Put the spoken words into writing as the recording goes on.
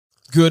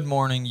Good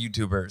morning,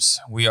 YouTubers.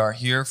 We are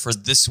here for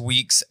this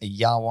week's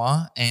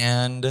Yawa,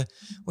 and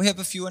we have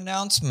a few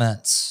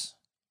announcements.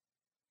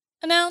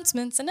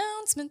 Announcements.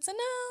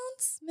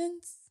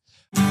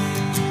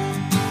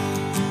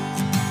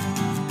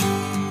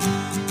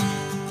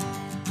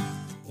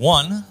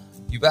 One,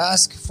 you've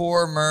asked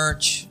for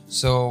merch,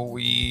 so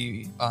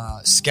we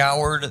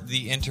scoured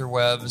the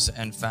interwebs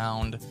and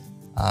found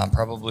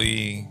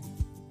probably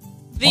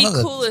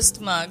the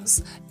coolest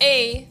mugs.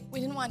 We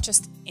didn't want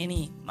just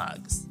any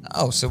mugs.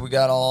 Oh, so we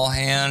got all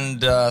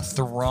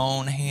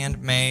hand-thrown,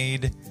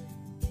 handmade,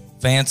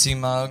 fancy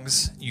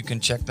mugs. You can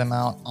check them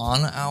out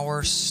on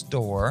our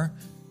store,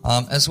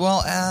 as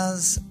well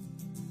as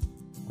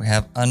we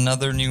have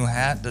another new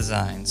hat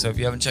design. So if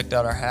you haven't checked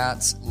out our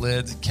hats,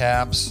 lids,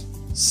 caps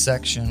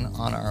section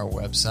on our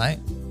website,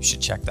 you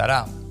should check that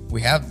out.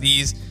 We have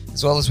these,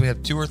 as well as we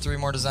have 2 or 3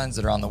 more designs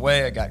that are on the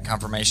way. I got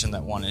confirmation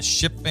that one is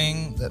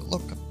shipping that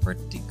look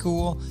pretty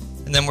cool.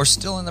 And then we're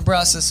still in the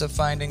process of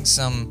finding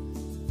some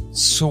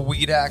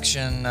sweet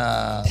action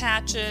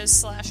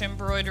patches /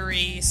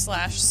 embroidery /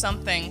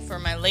 something for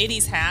my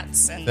ladies'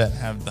 hats and that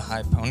have the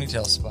high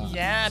ponytail spot.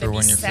 Yeah, for to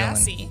when be you're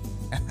sassy.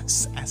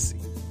 Sassy.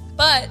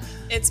 But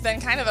it's been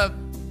kind of a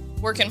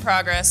work in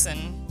progress,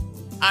 and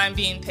I'm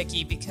being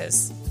picky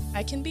because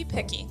I can be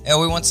picky. Yeah,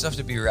 we want stuff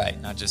to be right,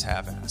 not just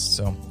half-assed.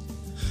 So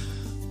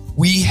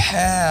we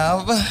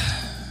have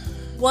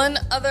one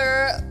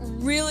other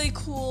really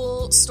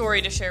cool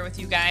story to share with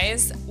you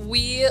guys.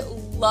 We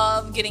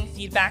love getting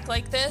feedback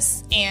like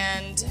this,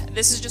 and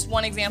this is just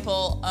one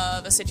example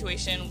of a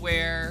situation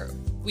where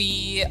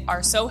we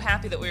are so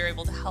happy that we were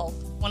able to help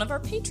one of our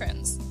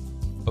patrons.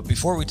 But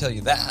before we tell you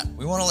that,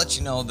 we want to let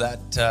you know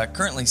that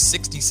currently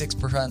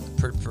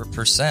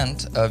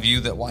 66% of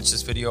you that watch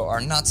this video are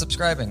not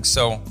subscribing.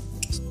 So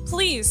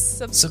please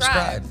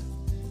subscribe.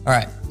 All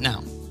right,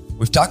 now,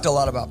 we've talked a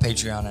lot about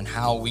Patreon and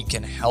how we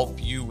can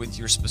help you with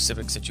your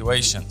specific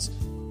situations.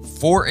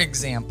 For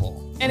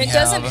example, and it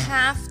doesn't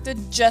have to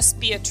just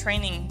be a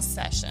training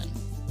session.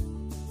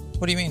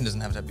 What do you mean it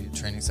doesn't have to be a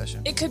training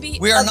session? It could be.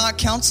 We are not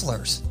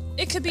counselors.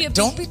 It could be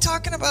Don't be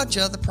talking about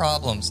your other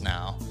problems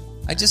now.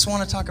 I just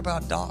want to talk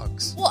about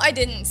dogs. Well, I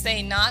didn't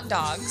say not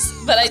dogs,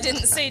 but I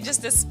didn't say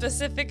just a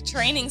specific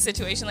training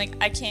situation. Like,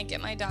 I can't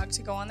get my dog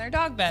to go on their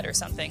dog bed or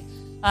something.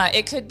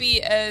 It could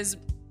be as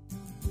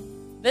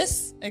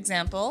this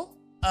example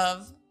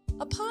of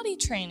a potty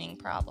training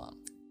problem.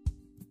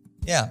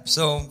 Yeah,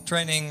 so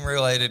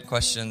training-related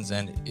questions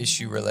and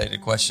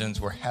issue-related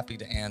questions, we're happy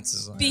to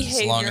answer.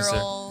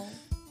 Behavioral.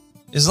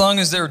 As long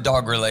as they're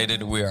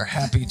dog-related, we are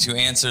happy to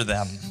answer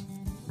them.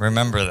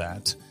 Remember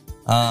that.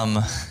 I'm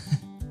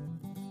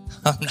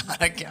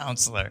not a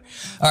counselor.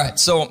 All right,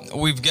 so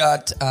we've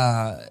got,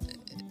 to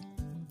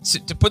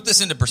put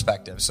this into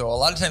perspective, so a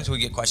lot of times we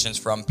get questions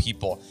from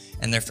people,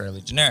 and they're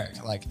fairly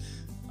generic. Like,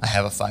 I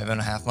have a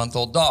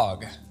 5.5-month-old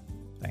dog.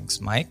 Thanks,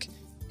 Mike.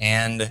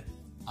 And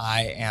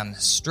I am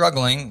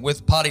struggling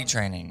with potty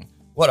training.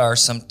 What are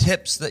some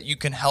tips that you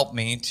can help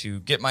me to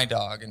get my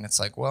dog? And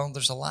it's like, well,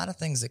 there's a lot of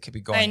things that could be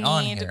going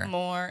on here. I need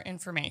more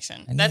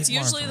information. That's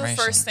usually the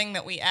first thing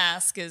that we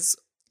ask is,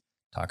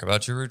 talk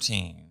about your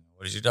routine.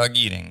 What is your dog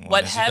eating?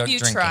 What have you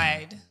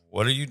tried?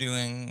 What are you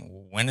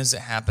doing? When is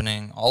it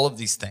happening? All of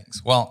these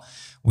things. Well,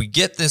 we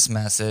get this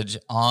message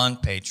on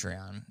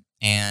Patreon,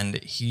 and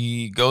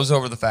he goes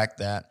over the fact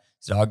that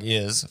his dog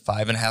is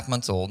 5.5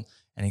 months old,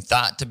 and he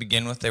thought to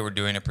begin with they were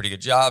doing a pretty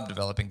good job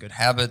developing good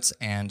habits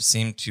and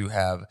seemed to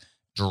have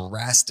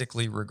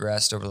drastically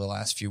regressed over the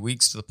last few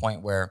weeks to the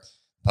point where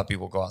puppy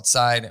will go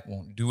outside,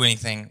 won't do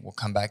anything, will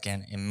come back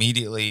in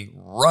immediately,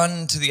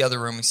 run to the other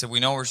room. He said,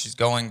 we know where she's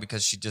going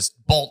because she just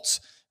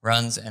bolts,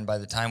 runs, and by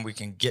the time we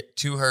can get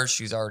to her,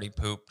 she's already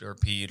pooped or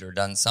peed or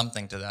done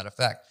something to that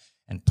effect.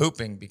 And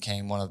pooping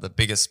became one of the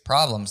biggest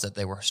problems that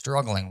they were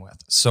struggling with.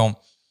 So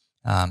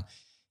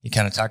he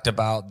kind of talked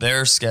about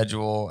their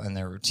schedule and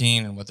their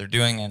routine and what they're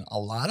doing, and a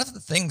lot of the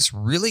things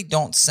really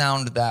don't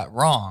sound that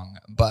wrong,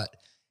 but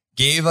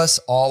gave us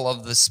all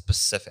of the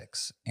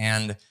specifics.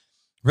 And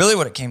really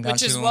what it came down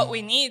to... Which is what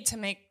we need to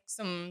make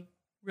some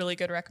really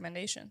good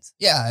recommendations.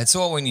 Yeah, it's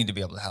what we need to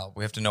be able to help.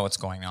 We have to know what's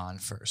going on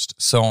first.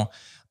 So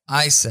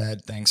I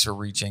said, thanks for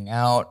reaching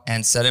out,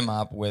 and set him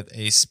up with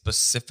a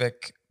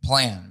specific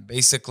plan.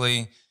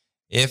 Basically,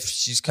 if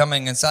she's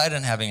coming inside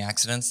and having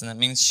accidents, then that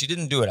means she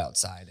didn't do it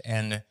outside.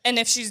 And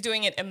if she's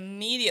doing it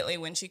immediately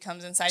when she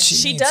comes inside,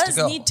 she does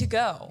need to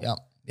go.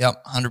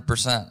 Yep,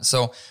 100%.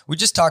 So we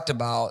just talked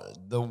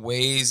about the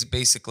ways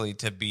basically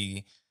to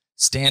be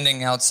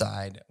standing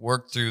outside,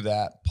 work through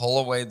that, pull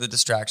away the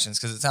distractions,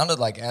 because it sounded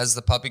like as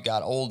the puppy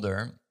got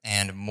older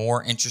and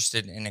more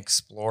interested in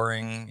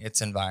exploring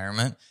its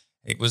environment,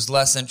 it was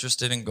less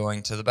interested in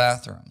going to the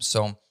bathroom.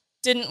 So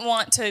didn't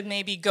want to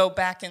maybe go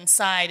back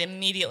inside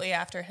immediately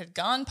after it had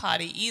gone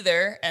potty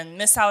either and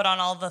miss out on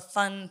all the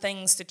fun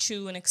things to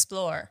chew and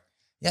explore.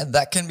 Yeah,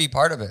 that can be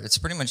part of it. It's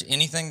pretty much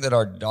anything that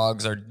our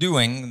dogs are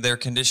doing, they're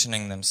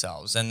conditioning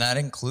themselves. And that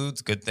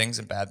includes good things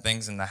and bad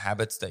things and the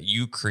habits that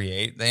you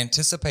create. They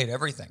anticipate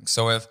everything.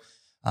 So if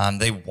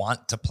they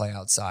want to play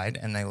outside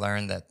and they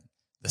learn that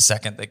The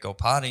second they go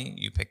potty,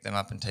 you pick them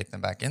up and take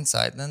them back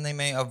inside. Then they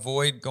may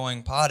avoid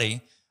going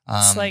potty.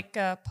 It's like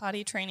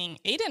potty training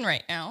Aiden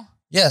right now.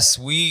 Yes,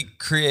 we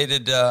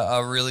created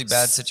a really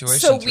bad situation.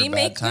 So through we bad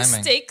make timing.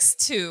 mistakes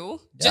too.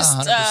 Yeah,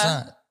 Just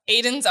 100%.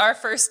 Aiden's our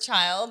first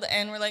child,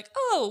 and we're like,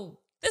 oh,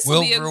 this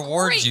will be a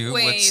reward great you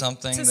way with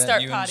something to that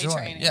start you potty enjoy.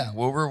 training. Yeah,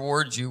 we'll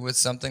reward you with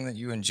something that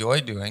you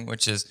enjoy doing,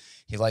 which is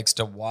he likes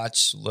to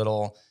watch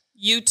little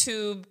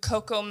YouTube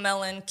Coco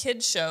Melon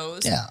kid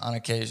shows. Yeah, on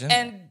occasion.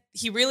 And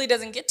he really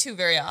doesn't get to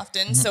very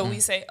often. Mm-hmm. So we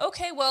say,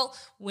 okay, well,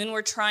 when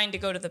we're trying to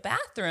go to the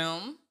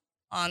bathroom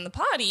on the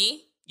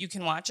potty, you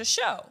can watch a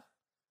show.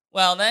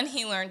 Well, then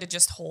he learned to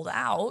just hold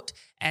out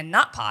and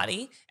not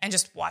potty and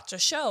just watch a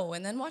show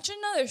and then watch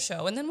another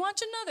show and then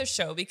watch another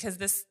show, because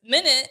this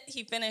minute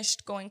he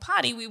finished going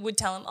potty, we would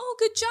tell him, oh,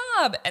 good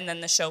job. And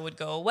then the show would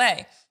go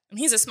away. And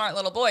he's a smart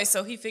little boy,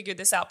 so he figured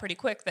this out pretty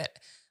quick that,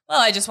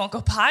 well, I just won't go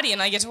potty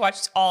and I get to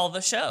watch all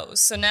the shows.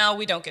 So now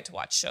we don't get to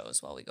watch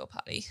shows while we go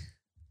potty.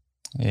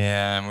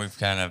 Yeah, and we've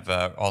kind of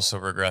also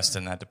regressed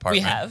in that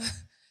department. We have.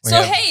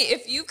 Hey,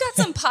 if you've got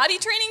some potty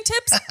training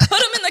tips, put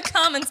them in the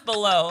comments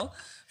below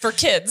for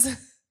kids.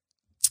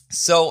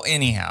 So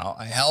anyhow,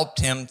 I helped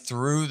him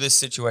through this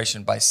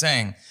situation by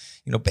saying,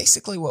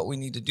 basically what we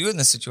need to do in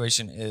this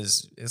situation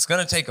is it's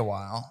going to take a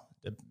while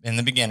in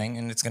the beginning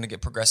and it's going to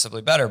get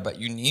progressively better, but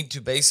you need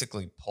to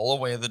basically pull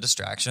away the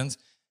distractions,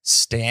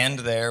 stand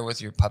there with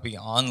your puppy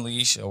on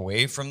leash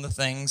away from the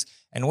things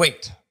and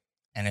wait.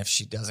 And if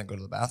she doesn't go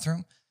to the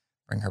bathroom,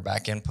 bring her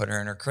back in, put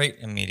her in her crate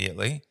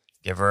immediately,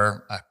 give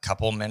her a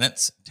couple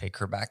minutes, take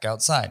her back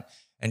outside.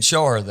 And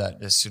show her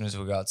that as soon as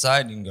we go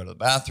outside, you can go to the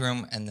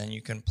bathroom and then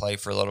you can play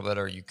for a little bit,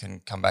 or you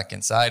can come back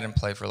inside and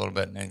play for a little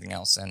bit and anything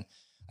else. And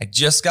I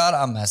just got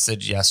a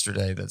message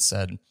yesterday that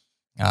said,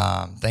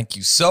 thank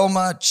you so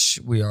much.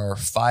 We are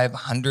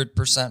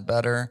 500%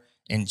 better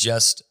in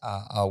just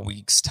a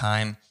week's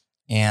time.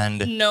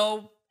 And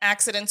no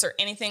accidents or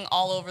anything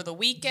all over the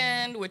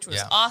weekend, which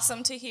was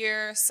awesome to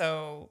hear.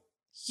 So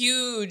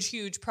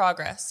huge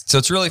progress. So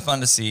it's really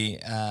fun to see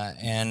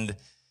and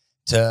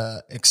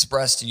to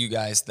express to you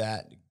guys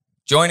that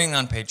joining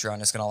on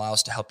Patreon is going to allow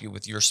us to help you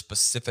with your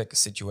specific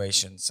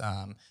situations.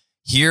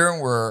 Here,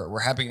 we're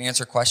happy to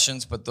answer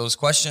questions, but those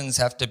questions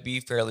have to be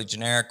fairly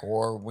generic,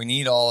 or we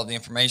need all of the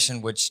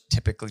information, which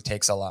typically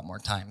takes a lot more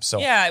time. So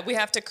yeah, we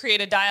have to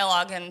create a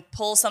dialogue and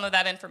pull some of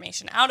that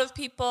information out of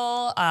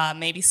people,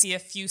 maybe see a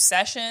few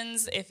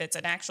sessions if it's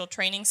an actual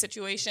training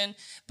situation,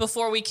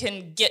 before we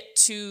can get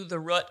to the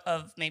root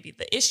of maybe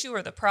the issue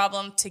or the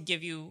problem to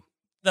give you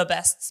the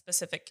best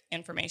specific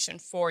information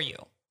for you.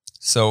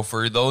 So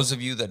for those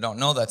of you that don't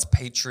know, that's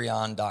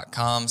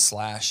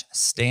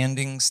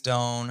patreon.com/Standing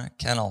Stone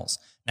Kennels.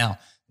 Now,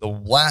 the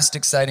last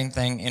exciting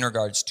thing in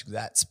regards to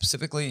that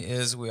specifically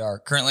is we are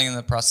currently in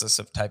the process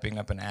of typing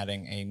up and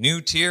adding a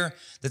new tier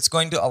that's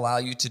going to allow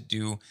you to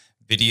do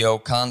video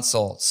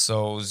consults.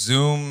 So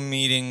Zoom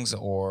meetings,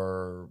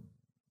 or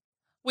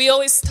we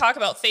always talk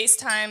about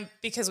FaceTime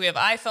because we have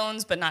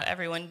iPhones, but not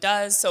everyone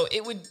does. So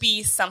it would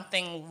be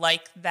something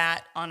like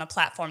that on a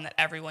platform that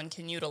everyone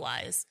can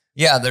utilize.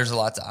 Yeah, there's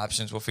lots of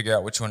options. We'll figure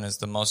out which one is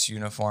the most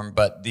uniform,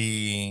 but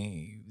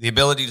the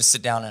ability to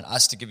sit down and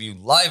us to give you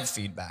live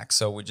feedback.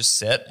 So we just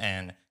sit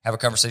and have a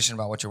conversation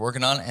about what you're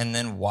working on and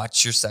then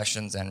watch your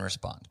sessions and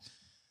respond.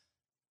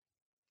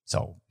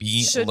 So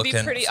should be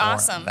pretty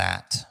awesome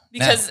that.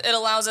 Because it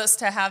allows us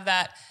to have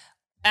that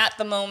at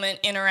the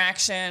moment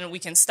interaction. We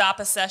can stop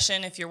a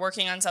session if you're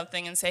working on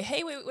something and say,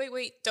 hey,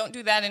 wait, don't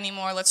do that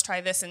anymore. Let's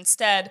try this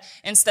instead.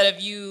 Instead of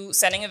you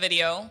sending a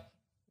video,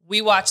 we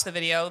watch the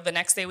video. The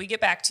next day we get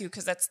back to you,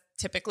 because that's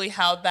typically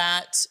how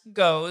that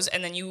goes.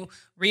 And then you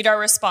read our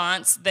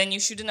response. Then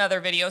you shoot another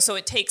video. So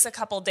it takes a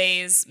couple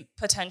days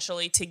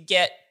potentially to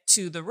get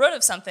to the root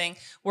of something.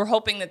 We're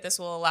hoping that this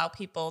will allow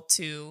people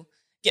to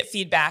get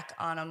feedback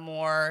on a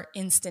more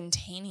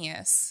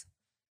instantaneous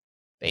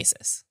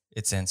basis.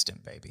 It's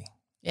instant, baby.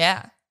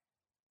 Yeah.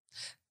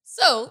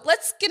 So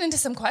let's get into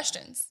some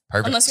questions.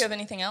 Perfect. Unless you have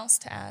anything else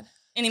to add.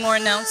 Any more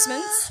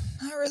announcements?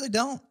 I really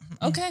don't.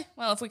 Okay.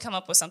 Well, if we come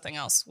up with something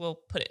else, we'll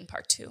put it in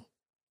part 2.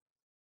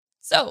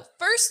 So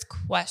first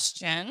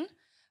question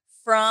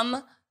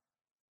from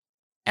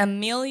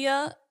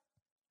Amelia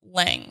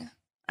Lang.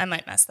 I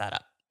might mess that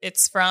up.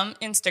 It's from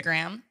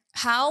Instagram.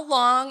 How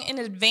long in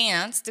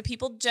advance do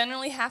people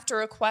generally have to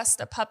request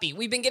a puppy?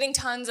 We've been getting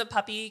tons of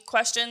puppy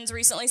questions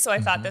recently, so I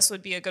thought this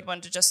would be a good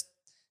one to just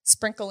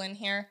sprinkle in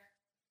here.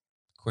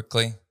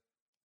 Quickly?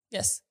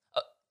 Yes.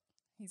 Oh,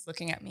 he's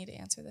looking at me to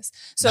answer this.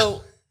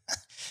 So...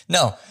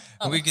 No,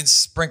 we can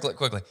sprinkle it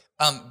quickly.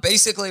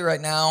 Basically,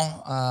 right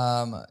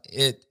now,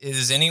 it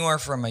is anywhere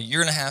from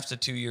 1.5 to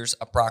 2 years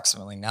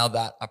approximately. Now,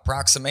 that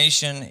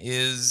approximation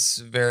is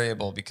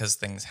variable because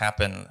things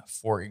happen.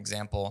 For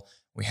example,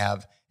 we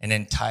have an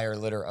entire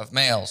litter of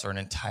males or an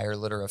entire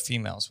litter of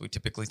females. We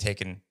typically take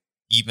an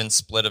even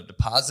split of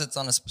deposits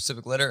on a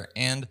specific litter,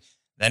 and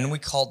then we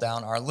call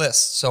down our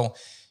list. So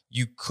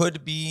you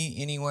could be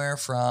anywhere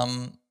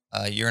from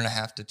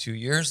 1.5 to 2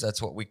 years.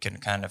 That's what we can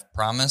kind of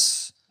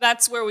promise.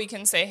 That's where we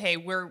can say, hey,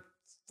 we're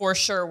for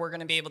sure we're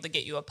going to be able to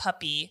get you a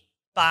puppy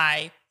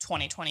by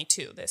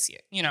 2022 this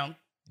year,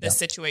 this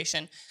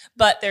situation.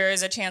 But there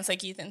is a chance,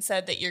 like Ethan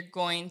said, that you're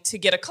going to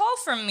get a call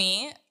from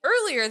me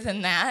earlier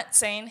than that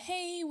saying,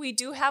 hey, we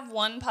do have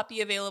one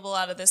puppy available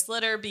out of this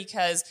litter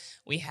because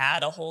we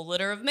had a whole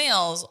litter of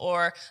males,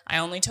 or I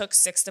only took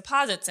 6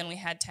 deposits and we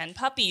had 10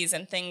 puppies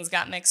and things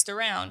got mixed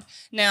around.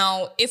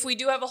 Now, if we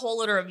do have a whole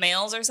litter of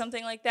males or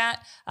something like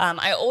that,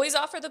 I always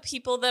offer the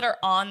people that are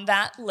on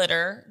that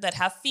litter that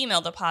have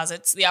female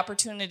deposits the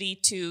opportunity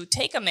to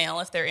take a male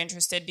if they're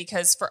interested,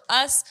 because for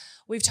us,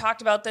 we've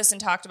talked about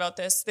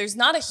this. There's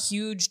not a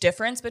huge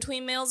difference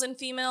between males and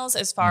females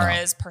as far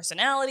as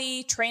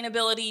personality,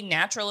 trainability,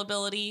 natural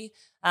ability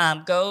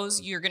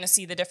goes. You're going to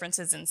see the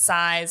differences in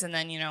size, and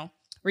then,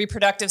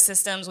 reproductive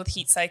systems with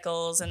heat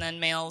cycles, and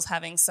then males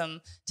having some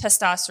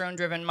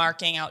testosterone-driven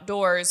marking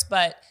outdoors.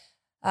 But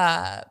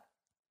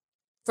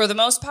for the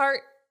most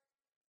part,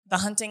 the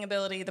hunting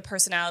ability, the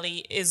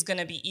personality is going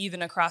to be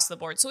even across the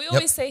board. So we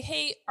always say,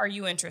 hey, are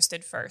you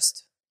interested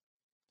first?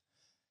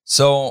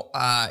 So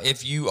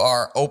if you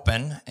are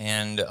open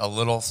and a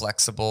little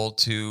flexible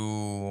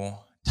to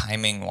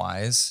timing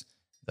wise,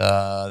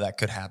 that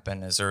could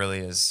happen as early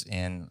as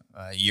in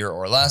a year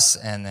or less.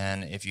 And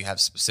then if you have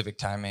specific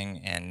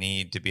timing and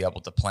need to be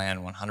able to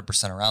plan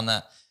 100% around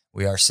that,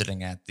 we are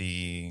sitting at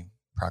the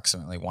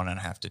approximately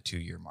 1.5 to 2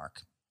 year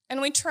mark.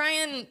 And we try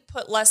and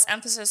put less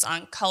emphasis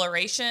on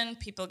coloration.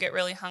 People get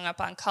really hung up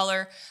on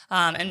color,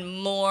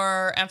 and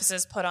more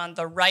emphasis put on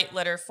the right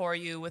litter for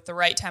you with the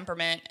right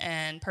temperament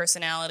and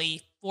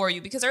personality for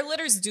you, because our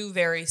litters do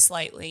vary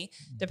slightly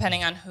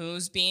depending on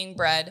who's being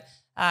bred.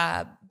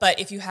 But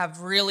if you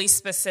have really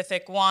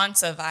specific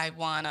wants of, I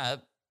want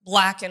a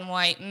black and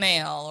white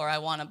male or I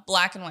want a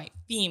black and white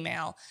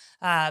female,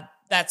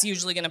 that's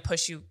usually going to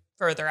push you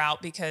further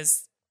out,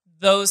 because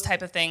those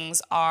type of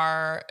things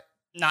are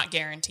not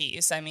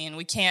guarantees. I mean,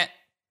 we can't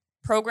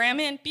program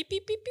in beep,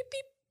 beep, beep, beep,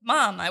 beep.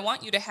 Mom, I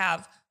want you to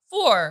have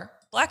 4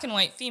 black and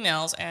white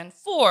females and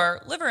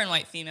 4 liver and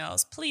white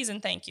females. Please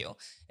and thank you.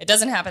 It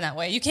doesn't happen that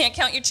way. You can't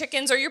count your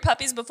chickens or your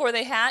puppies before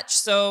they hatch.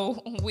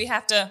 So we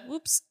have to,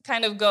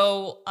 kind of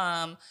go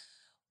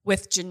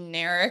with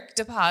generic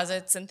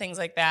deposits and things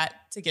like that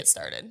to get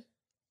started.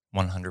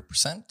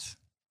 100%.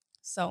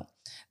 So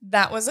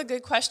that was a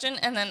good question.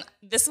 And then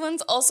this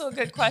one's also a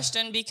good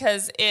question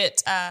because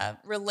it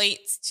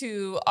relates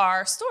to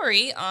our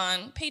story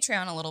on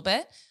Patreon a little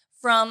bit.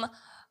 From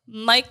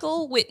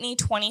Michael Whitney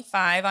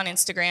 25 on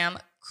Instagram,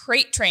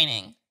 crate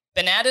training.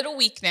 Been at it a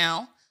week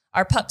now.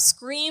 Our pup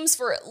screams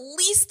for at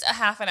least a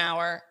half an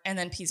hour and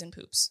then pees and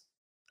poops.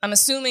 I'm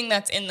assuming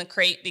that's in the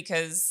crate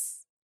because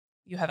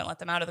you haven't let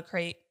them out of the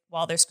crate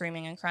while they're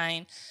screaming and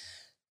crying.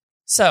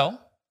 So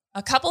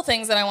a couple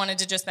things that I wanted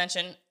to just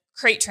mention.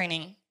 Crate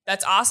training.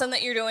 That's awesome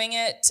that you're doing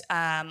it.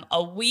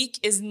 A week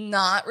is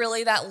not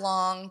really that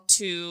long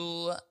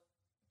to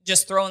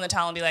just throw in the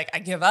towel and be like, I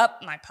give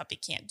up. My puppy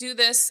can't do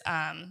this.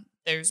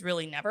 There's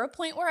really never a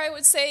point where I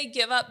would say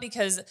give up,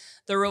 because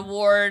the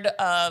reward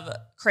of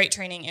crate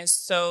training is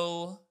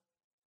so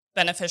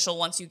beneficial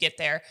once you get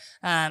there.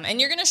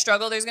 And you're going to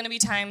struggle. There's going to be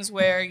times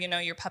where,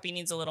 your puppy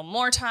needs a little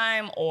more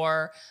time,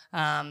 or,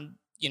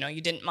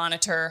 you didn't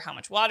monitor how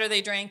much water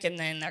they drank and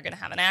then they're going to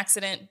have an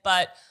accident.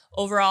 But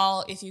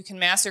overall, if you can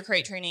master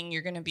crate training,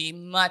 you're going to be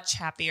much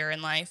happier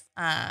in life.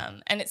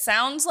 And it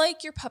sounds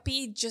like your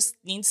puppy just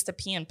needs to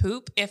pee and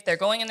poop. If they're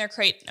going in their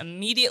crate,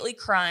 immediately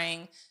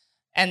crying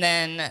and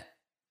then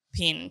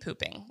peeing and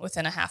pooping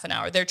within a half an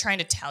hour, they're trying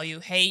to tell you,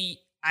 hey,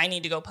 I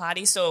need to go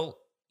potty. So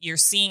you're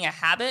seeing a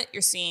habit,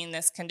 you're seeing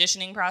this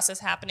conditioning process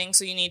happening.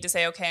 So you need to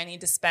say, okay, I need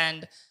to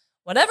spend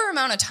whatever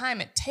amount of time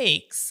it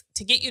takes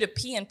to get you to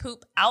pee and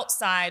poop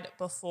outside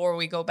before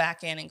we go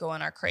back in and go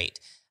in our crate.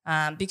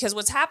 Because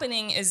what's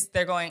happening is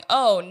they're going,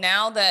 oh,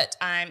 now that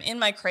I'm in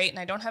my crate and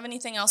I don't have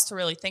anything else to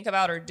really think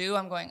about or do,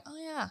 I'm going, oh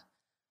yeah,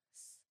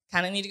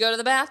 kind of need to go to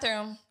the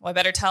bathroom. Well, I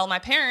better tell my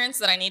parents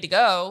that I need to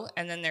go.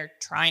 And then they're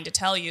trying to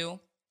tell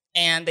you,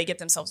 and they get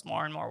themselves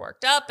more and more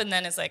worked up. And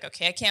then it's like,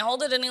 okay, I can't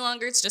hold it any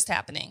longer. It's just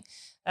happening.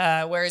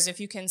 Whereas if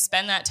you can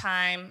spend that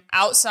time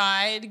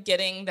outside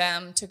getting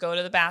them to go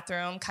to the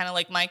bathroom, kind of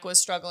like Mike was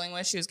struggling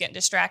with, she was getting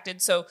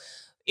distracted. So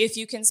if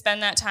you can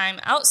spend that time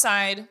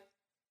outside,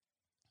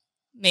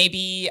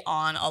 maybe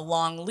on a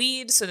long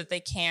lead so that they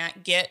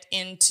can't get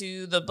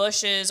into the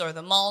bushes or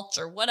the mulch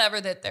or whatever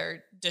that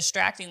they're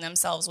distracting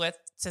themselves with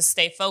to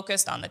stay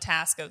focused on the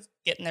task of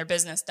getting their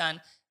business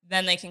done,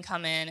 then they can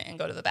come in and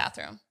go to the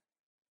bathroom.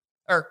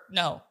 Or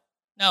no.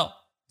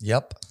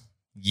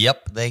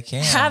 Yep, they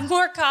can. Have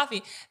more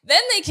coffee.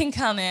 Then they can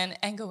come in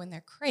and go in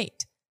their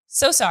crate.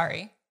 So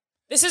sorry.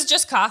 This is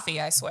just coffee,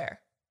 I swear.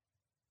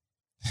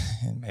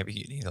 Maybe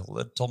you need a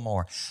little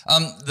more.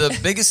 The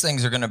biggest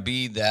things are going to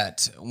be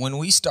that when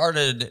we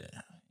started,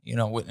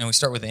 and we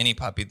start with any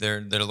puppy, they're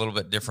a little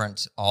bit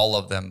different, all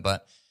of them.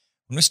 But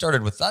when we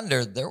started with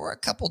Thunder, there were a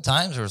couple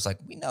times where it was like,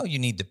 we know you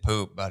need to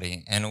poop,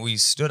 buddy. And we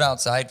stood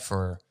outside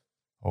for,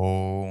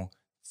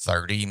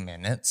 30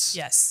 minutes.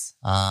 Yes.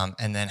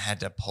 And then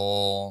had to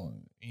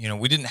pull,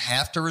 we didn't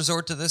have to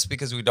resort to this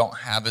because we don't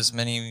have as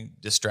many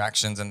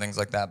distractions and things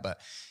like that. But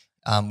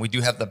we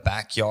do have the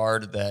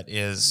backyard that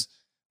is,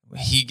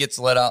 he gets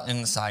let out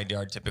in the side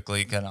yard,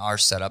 typically kind of our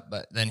setup,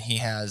 but then he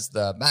has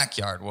the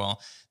backyard.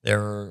 Well,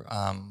 there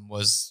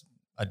was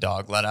a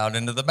dog let out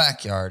into the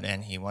backyard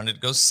and he wanted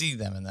to go see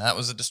them. And that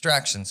was a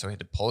distraction. So he had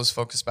to pull his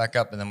focus back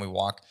up, and then we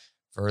walk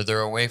further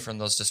away from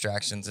those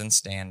distractions and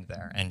stand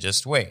there and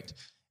just wait.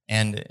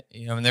 And,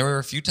 and there were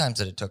a few times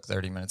that it took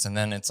 30 minutes, and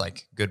then it's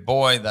like, good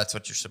boy, that's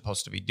what you're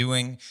supposed to be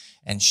doing,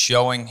 and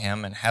showing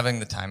him and having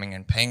the timing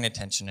and paying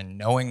attention and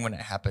knowing when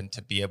it happened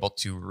to be able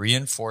to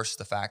reinforce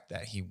the fact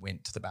that he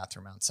went to the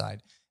bathroom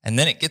outside. And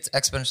then it gets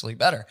exponentially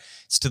better.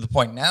 It's to the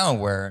point now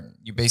where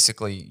you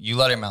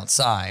let him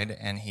outside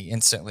and he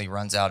instantly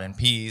runs out and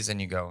pees, and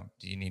you go,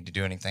 do you need to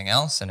do anything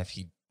else? And if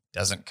he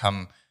doesn't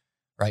come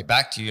right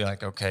back to you, you're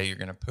like, okay, you're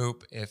going to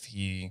poop. If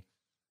he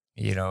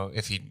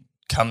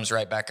comes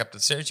right back up to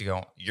the stairs, you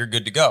go, you're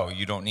good to go.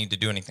 You don't need to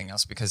do anything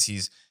else, because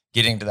he's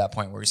getting to that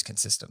point where he's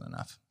consistent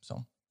enough.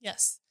 So,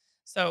 yes.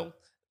 So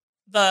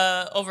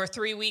over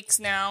 3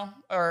 weeks now,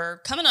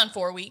 or coming on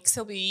 4 weeks,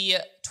 he'll be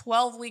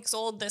 12 weeks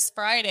old this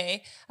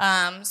Friday.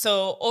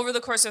 So over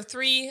the course of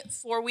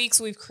 3-4 weeks,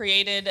 we've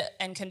created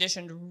and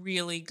conditioned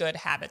really good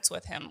habits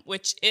with him,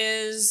 which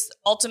is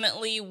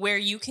ultimately where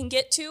you can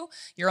get to.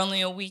 You're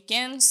only a week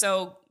in,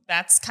 so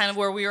that's kind of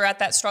where we were at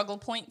that struggle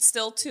point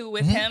still too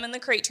with him and the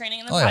crate training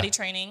and the potty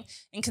training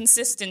and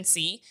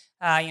consistency.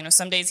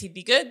 Some days he'd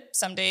be good.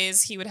 Some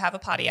days he would have a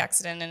potty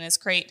accident in his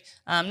crate.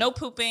 No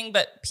pooping,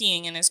 but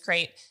peeing in his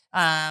crate.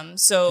 And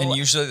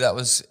usually that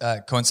was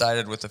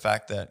coincided with the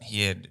fact that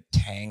he had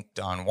tanked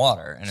on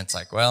water. And it's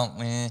like, well,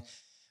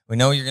 we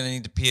know you're going to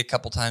need to pee a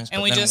couple times,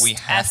 but then we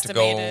have to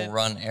go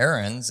run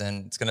errands,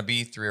 and it's going to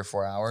be 3 or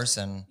 4 hours.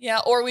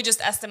 Or we just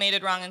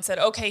estimated wrong and said,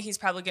 okay, he's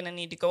probably going to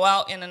need to go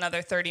out in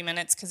another 30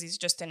 minutes because he's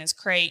just in his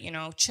crate,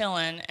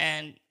 chilling,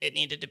 and it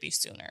needed to be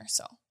sooner.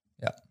 So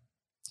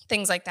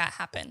things like that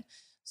happen.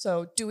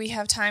 So do we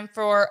have time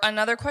for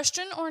another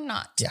question or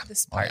not? Yeah.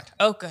 This part.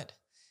 Oh, good.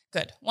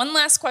 Good. One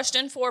last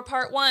question for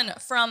part 1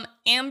 from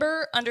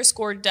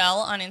Amber_Dell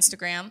on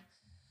Instagram.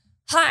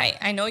 Hi,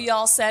 I know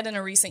y'all said in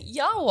a recent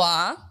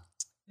Yawa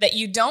that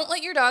you don't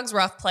let your dogs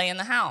rough play in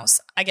the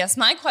house. I guess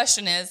my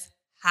question is,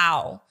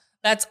 how?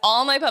 That's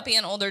all my puppy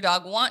and older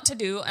dog want to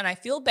do, and I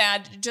feel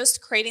bad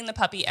just crating the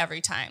puppy every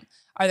time.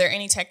 Are there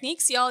any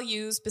techniques y'all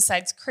use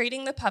besides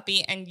crating the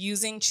puppy and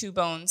using chew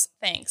bones?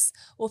 Thanks.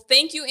 Well,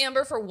 thank you,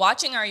 Amber, for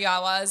watching our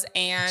Yawas.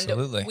 And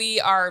Absolutely.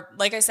 We are,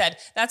 like I said,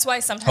 that's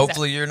why sometimes...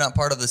 Hopefully you're not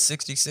part of the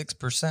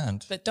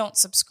 66%. But don't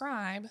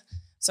subscribe.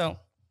 So,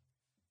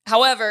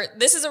 however,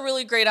 this is a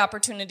really great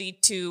opportunity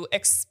to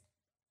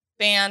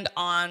expand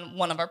on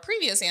one of our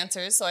previous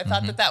answers. So I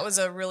thought that was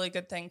a really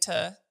good thing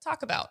to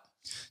talk about.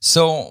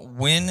 So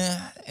when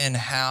and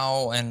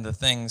how and the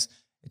things...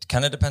 It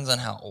kind of depends on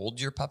how old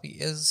your puppy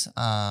is.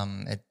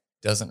 It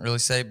doesn't really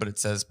say, but it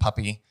says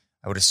puppy.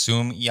 I would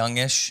assume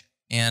youngish.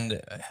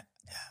 And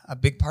a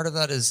big part of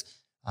that is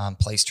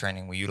place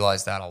training. We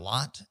utilize that a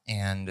lot.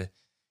 And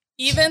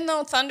even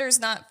though Thunder's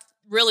not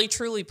really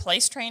truly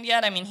place trained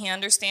yet, I mean, he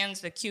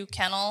understands the Q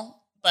kennel,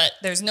 but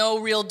there's no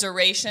real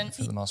duration.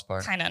 For the most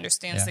part. He kind of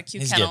understands the Q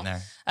he's kennel.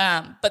 Getting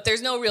there. But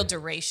there's no real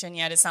duration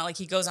yet. It's not like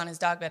he goes on his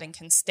dog bed and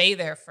can stay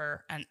there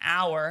for an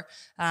hour.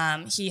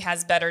 He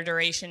has better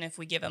duration if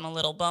we give him a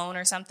little bone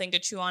or something to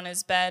chew on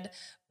his bed.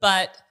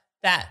 But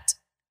that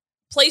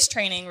place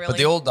training really... But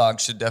the old dog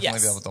should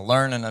definitely be able to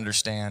learn and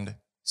understand,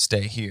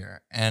 stay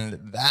here.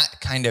 And that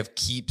kind of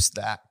keeps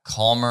that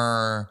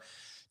calmer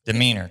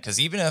demeanor. Because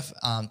even if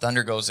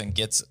Thunder goes and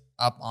gets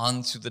up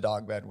onto the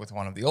dog bed with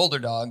one of the older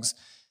dogs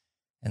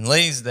and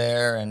lays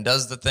there and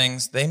does the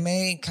things, they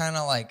may kind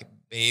of like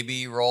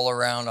baby roll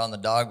around on the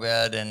dog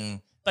bed.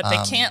 But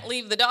they can't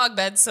leave the dog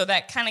bed, so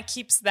that kind of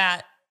keeps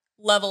that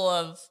level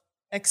of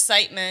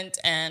excitement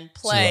and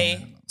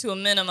play to a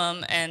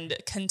minimum and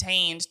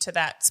contained to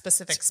that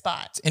specific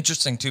spot. It's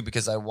interesting, too,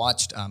 because I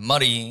watched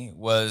Muddy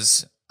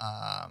was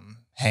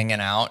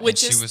hanging out.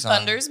 Which and she is was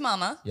Thunder's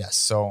mama. Yes,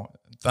 so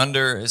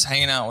Thunder is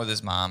hanging out with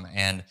his mom,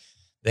 and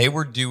they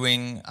were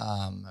doing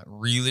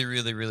really,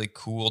 really, really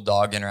cool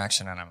dog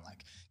interaction. And I'm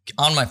like,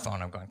 on my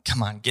phone, I'm going,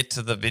 come on, get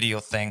to the video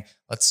thing.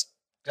 Let's...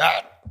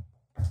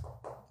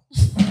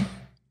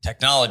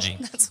 Technology.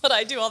 That's what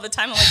I do all the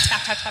time. I'm like,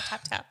 tap, tap, tap,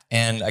 tap, tap.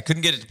 And I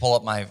couldn't get it to pull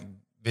up my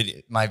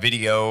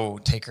video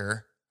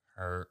taker.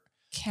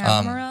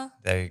 Camera?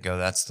 There you go.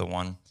 That's the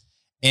one.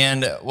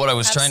 And what I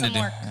was trying to do...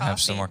 Have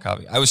some more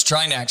coffee. I was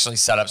trying to actually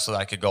set up so that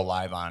I could go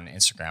live on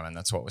Instagram, and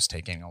that's what was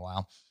taking a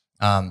while.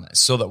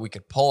 So that we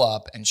could pull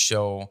up and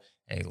show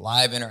a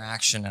live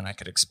interaction, and I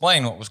could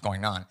explain what was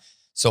going on.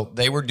 So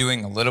they were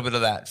doing a little bit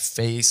of that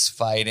face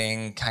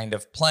fighting kind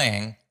of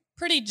playing.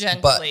 Pretty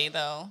gently,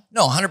 though.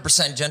 No,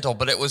 100% gentle.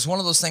 But it was one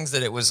of those things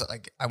that it was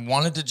like, I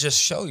wanted to just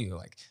show you,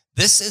 like,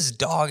 this is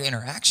dog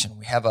interaction.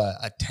 We have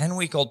a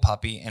 10-week-old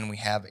puppy, and we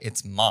have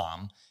its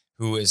mom,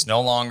 who is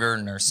no longer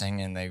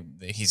nursing, and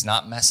he's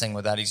not messing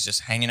with that. He's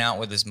just hanging out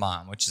with his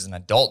mom, which is an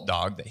adult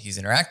dog that he's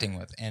interacting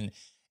with. And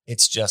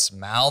It's just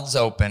mouths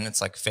open.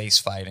 It's like face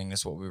fighting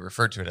is what we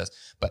refer to it as.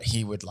 But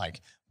he would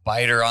like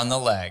bite her on the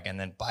leg and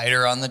then bite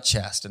her on the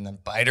chest and then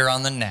bite her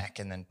on the neck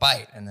and then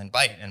bite and then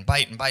bite and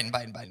bite and bite and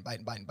bite and bite and bite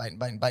and bite and bite and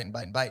bite and bite and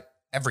bite and bite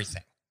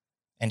everything.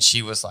 And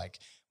she was like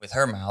with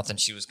her mouth and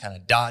she was kind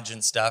of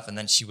dodging stuff and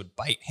then she would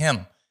bite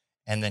him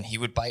and then he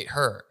would bite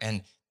her.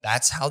 And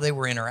that's how they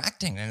were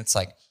interacting. And it's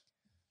like,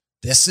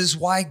 this is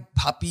why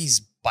puppies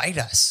bite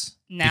us.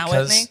 Now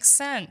it makes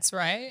sense,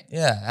 right?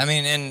 Yeah. I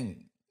mean,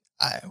 and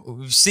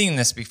we've seen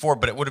this before,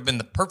 but it would have been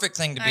the perfect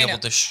thing to be able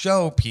to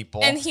show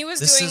people. And he was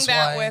doing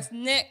that with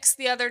Nyx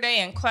the other day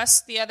and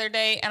Quest the other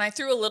day. And I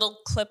threw a little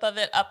clip of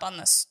it up on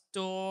the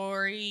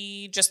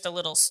story, just a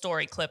little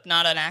story clip,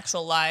 not an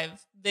actual live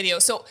video.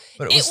 So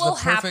it will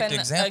happen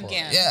again.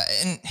 Yeah.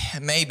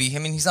 And maybe, I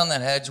mean, he's on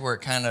that edge where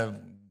it kind of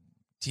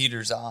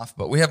teeters off,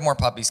 but we have more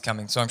puppies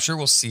coming, so I'm sure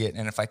we'll see it.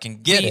 And if I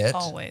can get it, we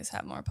always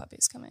have more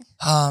puppies coming.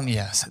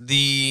 Yes.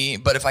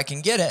 But if I can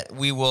get it,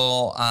 we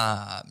will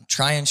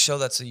try and show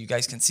that so you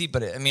guys can see.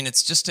 But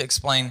it's just to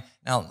explain.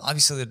 Now,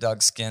 obviously, the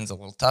dog's skin's a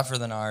little tougher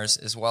than ours,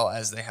 as well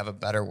as they have a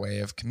better way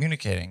of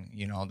communicating.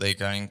 You know, they're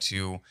going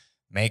to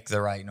make the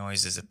right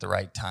noises at the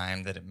right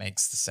time that it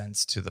makes the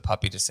sense to the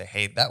puppy to say,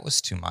 "Hey, that was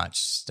too much.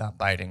 Stop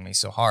biting me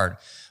so hard."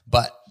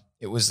 But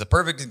it was the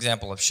perfect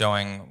example of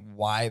showing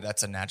why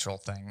that's a natural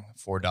thing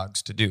for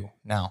dogs to do.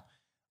 Now,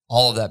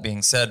 all of that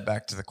being said,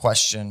 back to the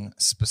question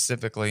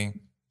specifically,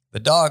 the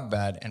dog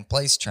bed and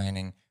place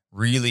training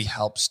really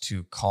helps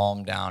to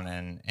calm down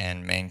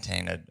and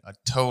maintain a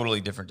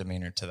totally different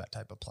demeanor to that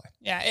type of play.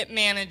 Yeah, it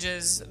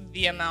manages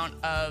the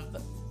amount of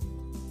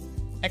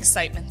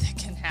excitement that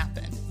can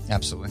happen.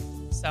 Absolutely.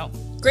 So,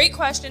 great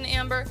question,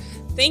 Amber.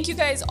 Thank you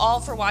guys all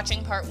for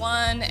watching part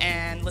 1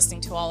 and listening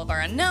to all of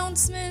our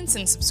announcements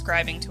and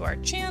subscribing to our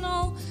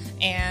channel.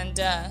 And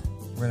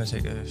we're going to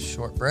take a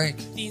short break.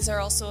 These are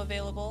also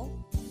available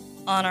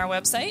on our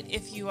website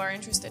if you are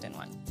interested in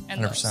one.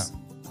 And 100%.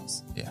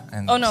 Those. Yeah.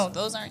 And no,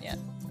 those aren't yet.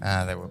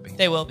 They will be.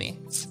 They will be.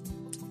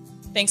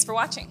 Thanks for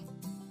watching.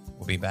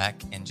 We'll be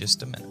back in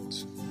just a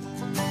minute.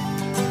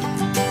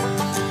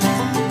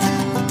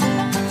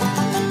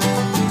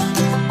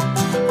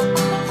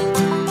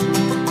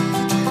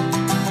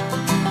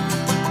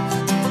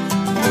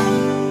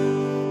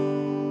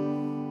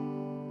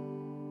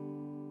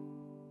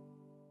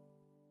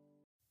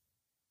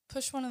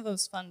 Push one of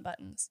those fun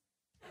buttons.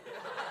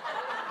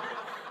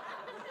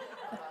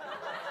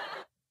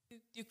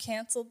 You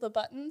canceled the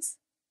buttons?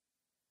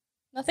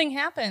 Nothing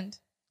happened.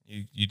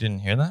 You didn't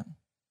hear that?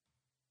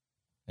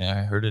 Yeah,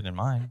 I heard it in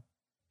mine.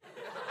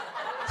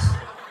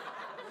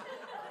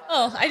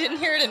 Oh, I didn't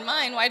hear it in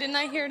mine. Why didn't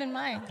I hear it in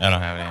mine? I don't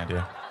have any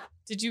idea.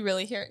 Did you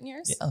really hear it in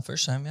yours? Yeah, the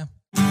first time, yeah.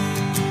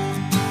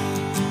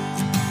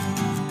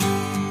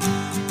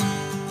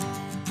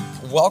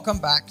 Welcome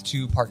back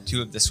to part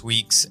 2 of this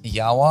week's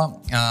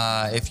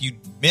Yawa. If you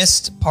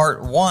missed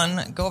part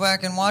 1, go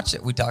back and watch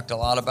it. We talked a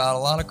lot about a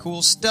lot of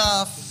cool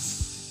stuff.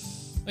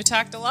 We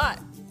talked a lot.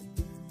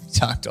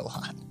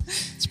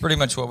 It's pretty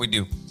much what we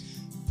do.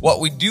 What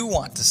we do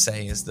want to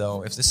say is,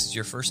 though, if this is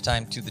your first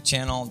time to the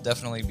channel,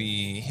 definitely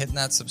be hitting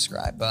that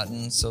subscribe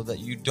button so that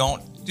you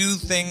don't do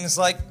things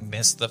like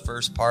miss the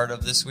first part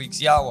of this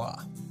week's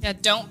Yawa. Yeah,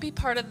 don't be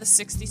part of the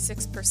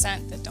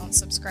 66% that don't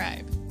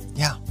subscribe.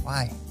 Yeah,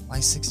 why? Why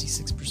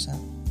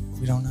 66%?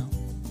 We don't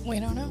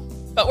know.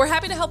 But we're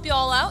happy to help you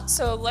all out,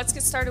 so let's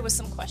get started with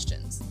some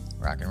questions.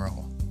 Rock and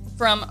roll.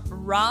 From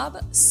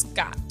Rob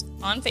Scott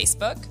on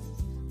Facebook.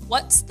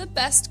 What's the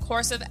best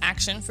course of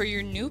action for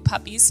your new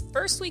puppy's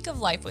first week of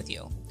life with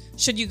you?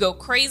 Should you go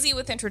crazy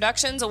with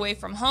introductions away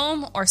from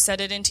home or set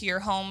it into your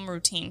home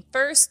routine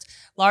first?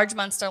 Large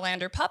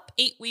Munsterlander pup,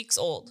 8 weeks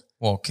old.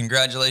 Well,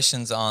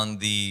 congratulations on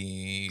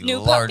the new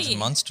large puppy.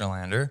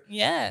 Munsterlander.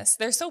 Yes,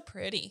 they're so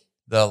pretty.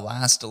 The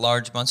last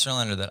large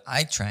Munsterlander that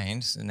I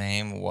trained, the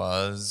name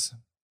was,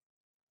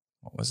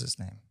 what was his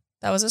name?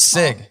 That was a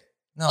small. Sig.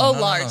 No,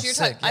 large. No, You're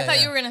Sig. I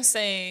thought you were going to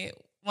say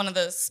one of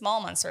the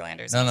small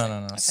Munsterlanders.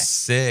 No. Okay.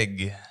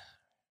 Sig.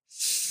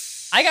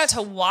 I got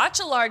to watch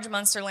a large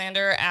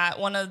Munsterlander at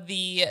one of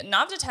the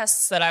NAVHDA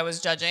tests that I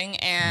was judging,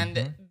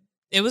 and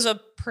it was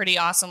a pretty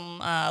awesome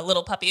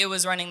little puppy. It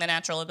was running the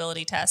natural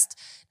ability test.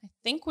 I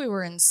think we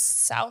were in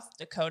South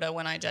Dakota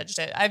when I judged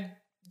it. I've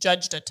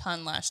judged a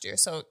ton last year,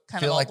 so it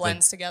kind of all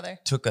blends together.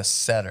 Took a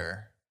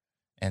setter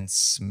and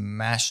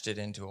smashed it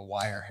into a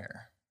wire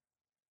hair.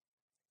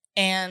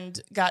 And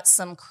got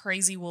some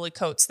crazy woolly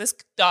coats. This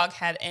dog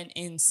had an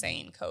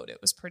insane coat. It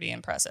was pretty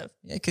impressive.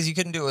 Yeah, because you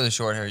couldn't do it with a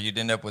short hair. You'd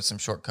end up with some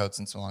short coats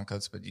and some long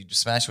coats, but you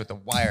just smash it with a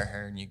wire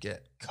hair and you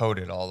get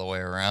coated all the way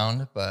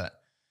around. But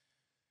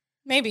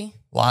maybe.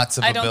 Lots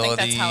of ability, I don't think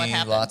that's how it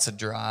happened. Lots of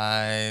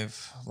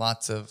drive,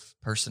 lots of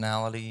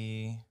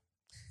personality.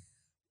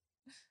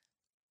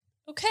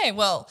 Okay,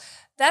 well,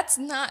 that's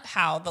not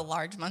how the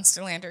large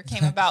Munsterlander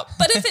came about.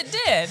 But if it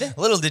did.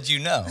 Little did you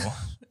know.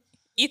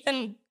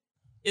 Ethan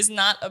is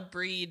not a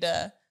breed.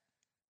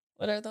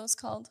 What are those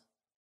called?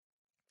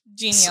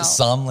 Genial.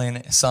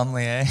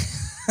 Sommelier.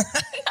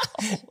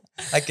 No.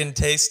 I can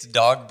taste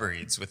dog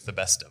breeds with the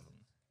best of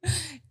them.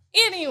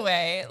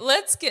 Anyway,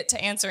 let's get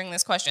to answering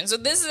this question. So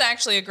this is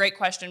actually a great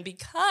question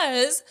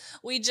because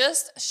we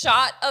just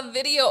shot a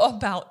video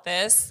about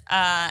this,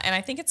 and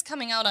I think it's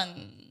coming out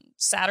on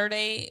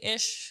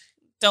Saturday-ish.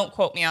 Don't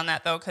quote me on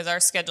that, though, because our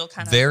schedule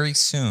kind of... Very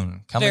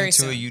soon. Coming very to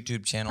soon. a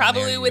YouTube channel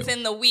Probably near you.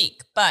 within the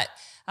week, but...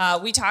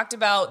 we talked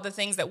about the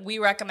things that we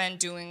recommend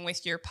doing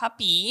with your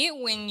puppy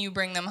when you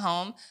bring them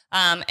home,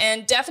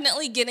 and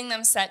definitely getting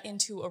them set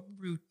into a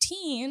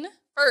routine.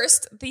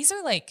 First, these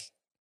are like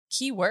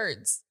key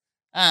words.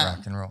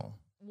 Rock and roll.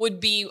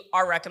 Would be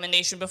our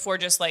recommendation before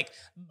just like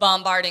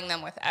bombarding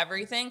them with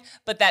everything.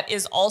 But that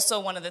is also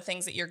one of the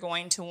things that you're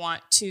going to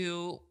want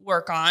to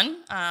work on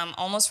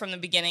almost from the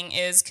beginning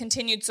is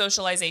continued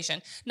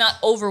socialization. Not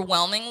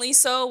overwhelmingly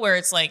so where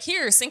it's like,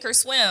 here, sink or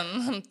swim,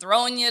 I'm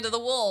throwing you to the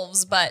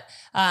wolves, but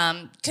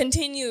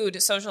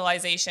continued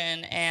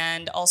socialization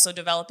and also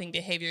developing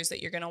behaviors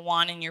that you're going to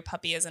want in your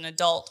puppy as an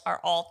adult are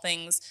all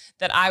things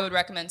that I would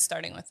recommend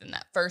starting within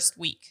that first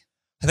week.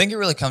 I think it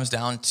really comes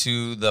down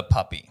to the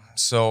puppy.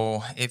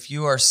 So if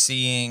you are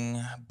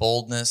seeing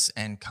boldness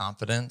and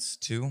confidence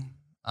too,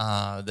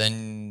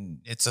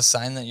 then it's a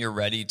sign that you're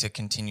ready to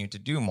continue to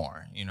do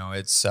more. You know,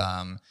 it's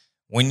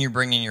when you're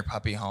bringing your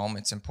puppy home,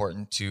 it's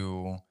important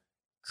to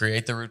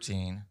create the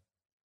routine.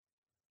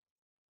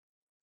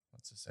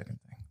 What's the second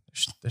thing?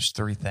 There's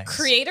three things.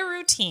 Create a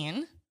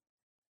routine,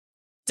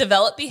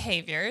 develop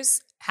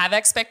behaviors, have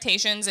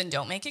expectations and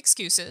don't make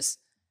excuses,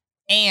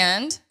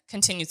 and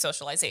continued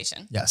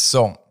socialization. Yes.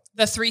 So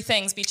the three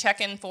things, be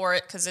checking for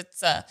it because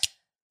it's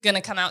going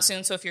to come out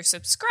soon. So if you're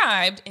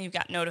subscribed and you've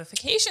got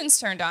notifications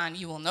turned on,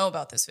 you will know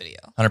about this video.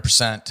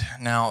 100%.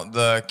 Now,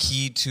 the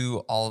key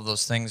to all of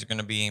those things are going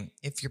to be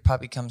if your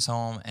puppy comes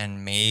home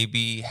and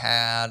maybe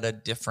had a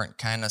different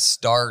kind of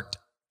start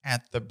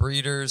at the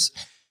breeders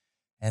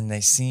and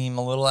they seem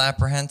a little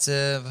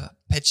apprehensive,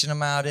 pitching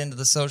them out into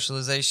the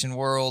socialization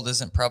world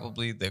isn't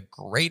probably the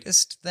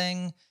greatest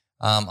thing.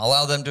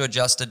 Allow them to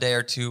adjust a day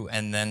or two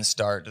and then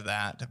start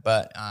that.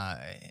 But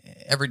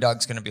every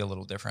dog's going to be a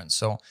little different.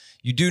 So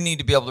you do need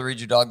to be able to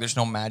read your dog. There's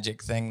no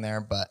magic thing there.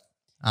 But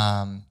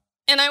and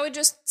I would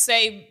just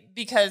say,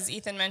 because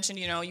Ethan mentioned,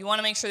 you know, you want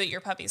to make sure that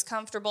your puppy's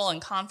comfortable and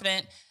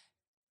confident.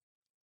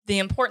 The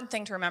important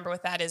thing to remember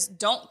with that is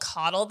don't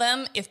coddle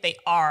them if they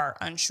are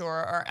unsure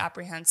or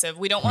apprehensive.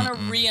 We don't want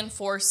to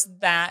reinforce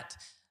that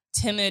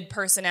timid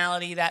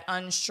personality, that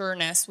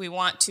unsureness. We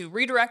want to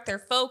redirect their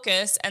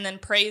focus and then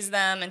praise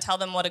them and tell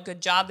them what a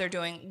good job they're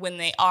doing when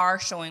they are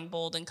showing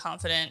bold and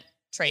confident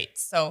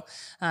traits. So,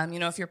 you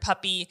know, if your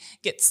puppy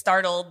gets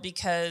startled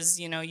because,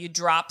 you know, you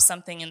drop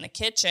something in the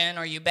kitchen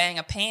or you bang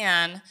a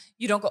pan,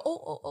 you don't go,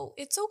 oh,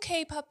 it's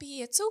okay,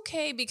 puppy, it's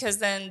okay. Because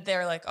then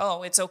they're like,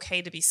 oh, it's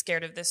okay to be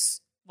scared of this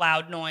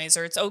loud noise,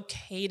 or it's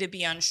okay to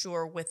be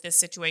unsure with this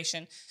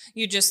situation.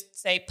 You just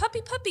say,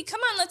 puppy,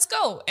 come on, let's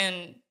go.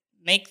 And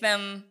make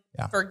them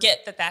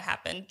forget that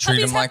happened. Treat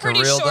Puppies them like a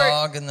real short,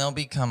 dog and they'll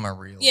become a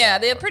real dog.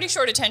 they have pretty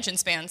short attention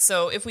spans.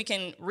 So if we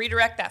can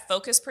redirect that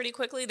focus pretty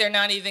quickly, they're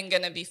not even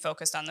going to be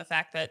focused on the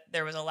fact that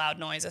there was a loud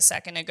noise a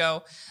second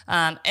ago.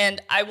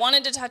 And I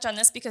wanted to touch on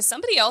this because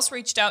somebody else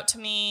reached out to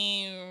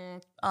me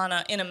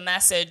in a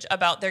message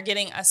about they're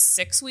getting a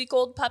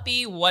 6-week-old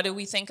puppy. What do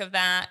we think of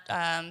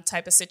that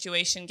type of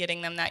situation,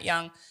 getting them that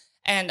young?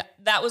 And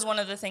that was one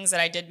of the things that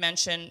I did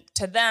mention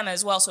to them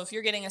as well. So if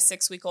you're getting a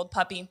 6-week-old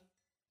puppy,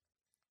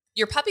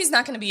 your puppy's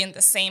not going to be in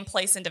the same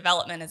place in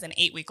development as an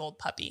 8-week-old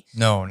puppy.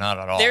 No, not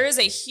at all. There is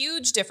a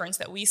huge difference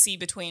that we see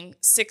between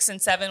 6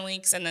 and 7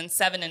 weeks and then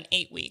 7 and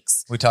 8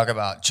 weeks. We talk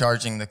about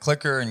charging the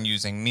clicker and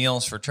using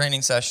meals for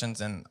training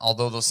sessions. And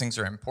although those things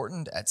are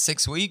important, at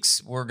 6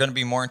 weeks, we're going to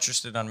be more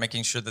interested on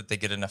making sure that they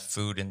get enough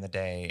food in the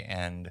day.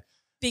 And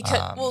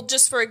because, well,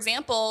 just for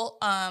example,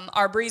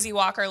 our Breezy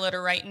Walker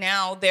litter right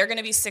now, they're going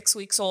to be 6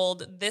 weeks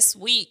old this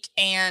week.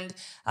 And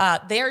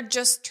they're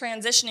just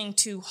transitioning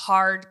to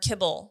hard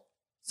kibble.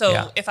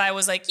 So if I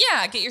was like,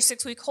 get your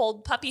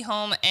 6-week-old puppy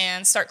home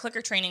and start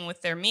clicker training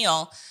with their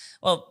meal,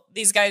 well,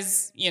 these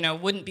guys, you know,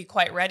 wouldn't be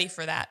quite ready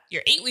for that.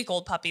 Your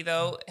 8-week-old puppy,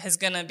 though, is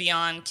going to be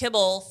on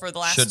kibble for the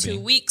last 2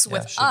 weeks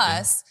with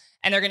us,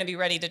 and they're going to be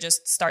ready to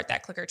just start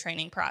that clicker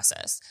training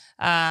process.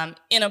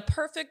 In a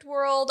perfect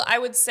world, I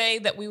would say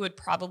that we would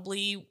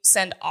probably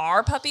send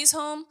our puppies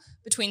home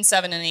between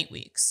 7 and 8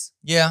 weeks.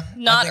 Yeah.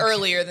 Not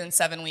earlier than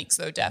 7 weeks,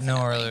 though, definitely.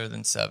 No earlier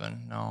than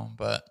 7, no,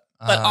 but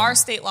our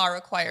state law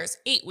requires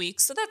 8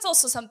 weeks. So that's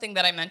also something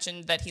that I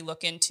mentioned that he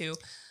look into.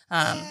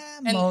 And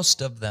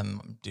most of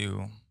them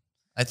do.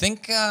 I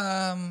think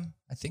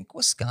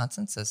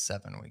Wisconsin says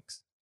 7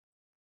 weeks.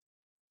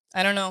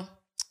 I don't know.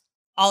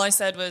 All I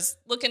said was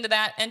look into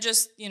that and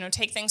just, you know,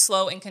 take things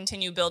slow and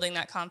continue building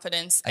that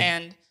confidence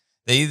and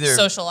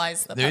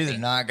socialize the puppy. They're either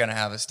not going to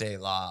have a state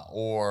law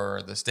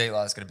or the state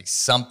law is going to be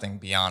something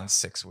beyond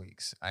 6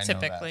 weeks.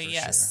 Typically, know that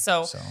yes.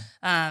 Sure. So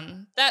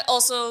that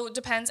also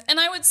depends. And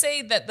I would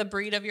say that the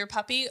breed of your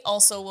puppy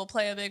also will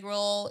play a big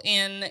role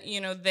in,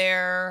 you know,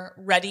 their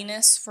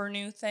readiness for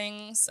new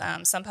things.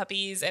 Some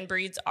puppies and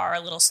breeds are a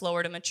little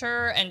slower to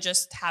mature and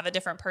just have a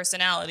different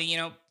personality. You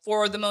know,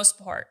 for the most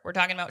part, we're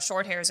talking about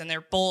short hairs and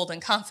they're bold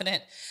and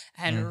confident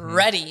and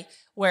ready.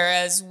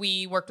 Whereas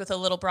we worked with a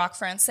little Brock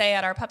Francais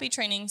at our puppy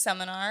training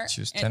seminar.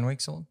 She was 10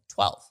 weeks old?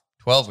 12.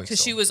 12 weeks old.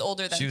 Because she was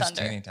older than Thunder.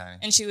 She was teeny tiny.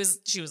 And she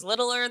was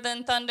littler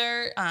than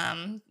Thunder.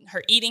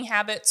 Her eating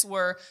habits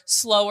were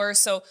slower.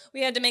 So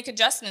we had to make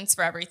adjustments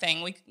for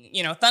everything.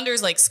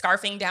 Thunder's like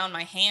scarfing down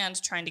my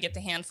hand, trying to get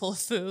the handful of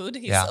food.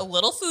 He's a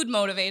little food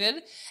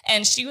motivated.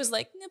 And she was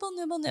like, nibble,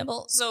 nibble,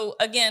 nibble. So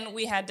again,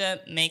 we had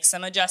to make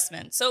some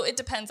adjustments. So it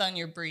depends on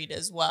your breed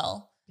as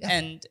well. Yeah.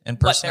 And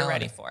what they're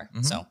ready for.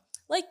 Mm-hmm. So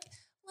like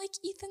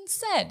Ethan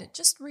said,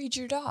 just read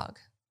your dog.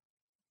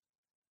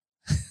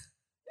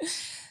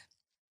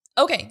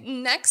 Okay,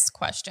 next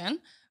question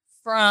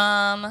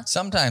from...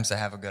 Sometimes I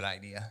have a good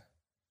idea.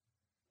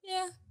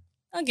 Yeah,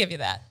 I'll give you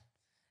that.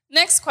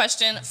 Next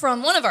question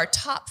from one of our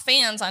top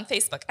fans on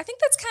Facebook. I think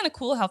that's kind of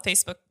cool how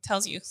Facebook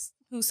tells you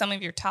who some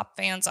of your top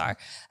fans are.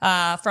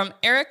 From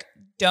Eric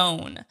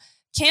Doan.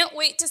 Can't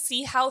wait to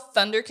see how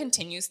Thunder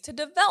continues to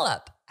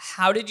develop.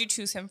 How did you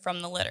choose him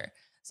from the litter?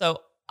 So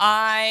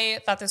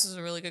I thought this was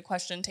a really good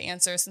question to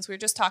answer since we were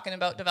just talking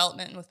about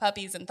development with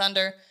puppies and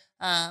Thunder.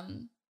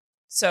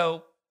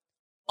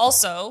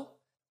 Also,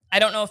 I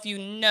don't know if you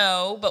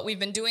know, but we've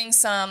been doing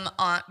some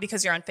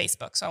because you're on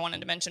Facebook. So I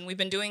wanted to mention we've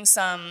been doing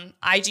some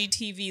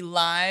IGTV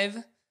live,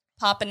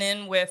 popping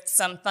in with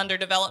some Thunder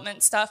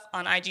development stuff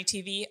on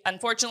IGTV.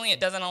 Unfortunately,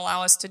 it doesn't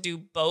allow us to do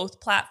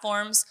both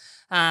platforms.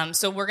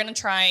 So we're going to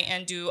try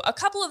and do a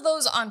couple of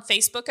those on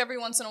Facebook every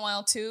once in a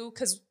while too,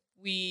 because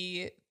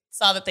we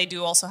saw that they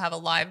do also have a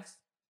live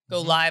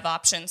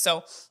option.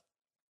 So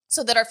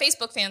that our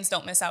Facebook fans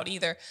don't miss out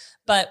either.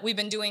 But we've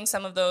been doing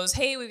some of those,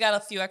 hey, we've got a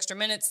few extra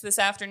minutes this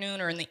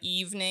afternoon or in the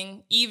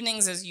evening.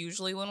 Evenings is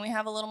usually when we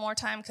have a little more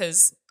time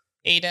because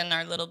Aiden,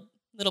 our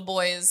little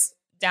boy, is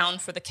down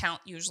for the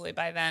count usually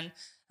by then.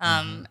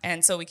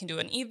 And so we can do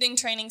an evening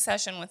training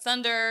session with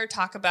Thunder,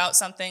 talk about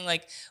something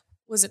like,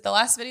 was it the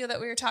last video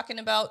that we were talking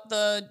about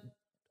the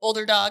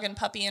older dog and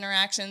puppy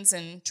interactions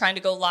and trying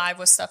to go live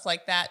with stuff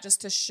like that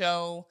just to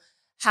show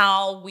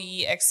how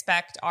we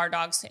expect our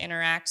dogs to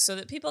interact so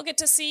that people get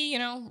to see,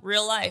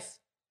 real life.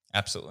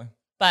 Absolutely.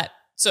 But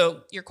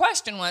so your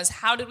question was,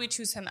 how did we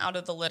choose him out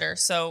of the litter?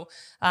 So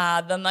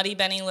the Muddy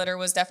Benny litter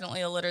was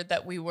definitely a litter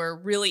that we were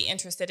really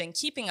interested in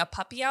keeping a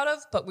puppy out of,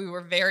 but we were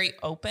very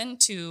open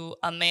to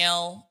a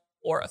male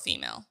or a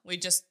female. We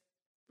just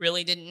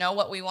really didn't know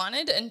what we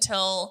wanted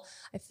until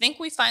I think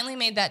we finally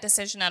made that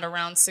decision at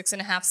around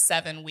 6.5,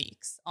 7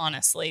 weeks,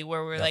 honestly,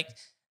 where we're like,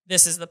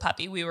 this is the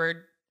puppy. We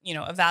were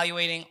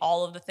evaluating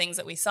all of the things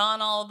that we saw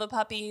in all of the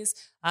puppies,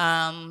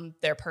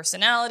 their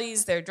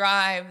personalities, their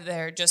drive,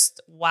 their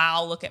just,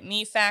 wow, look at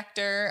me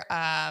factor,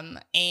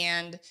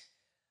 and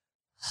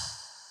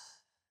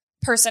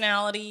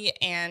personality.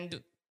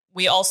 And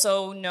we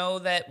also know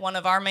that one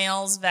of our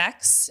males,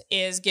 Vex,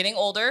 is getting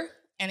older,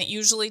 and it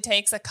usually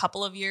takes a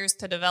couple of years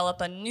to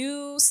develop a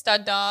new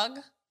stud dog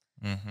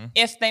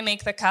if they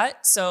make the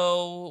cut.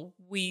 So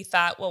we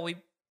thought, well, we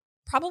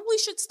probably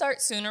should start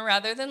sooner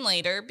rather than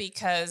later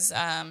because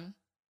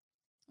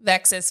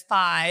Vex is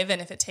 5, and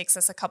if it takes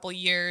us a couple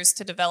years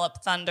to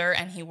develop Thunder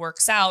and he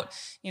works out,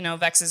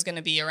 Vex is going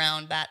to be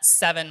around that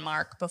 7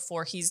 mark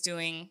before he's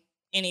doing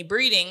any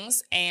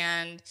breedings,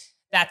 and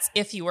that's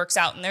if he works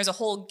out. And there's a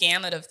whole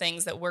gamut of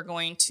things that we're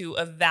going to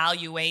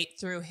evaluate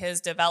through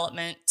his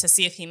development to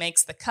see if he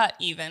makes the cut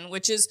even,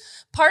 which is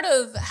part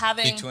of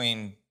having...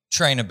 Between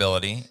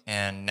trainability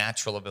and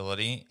natural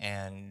ability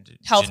and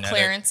health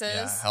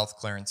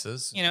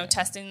clearances,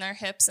 testing their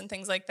hips and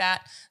things like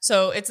that.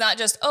 So it's not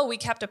just, we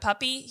kept a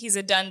puppy, he's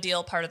a done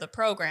deal part of the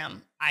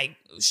program. I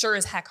sure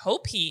as heck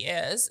hope he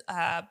is,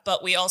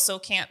 but we also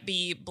can't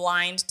be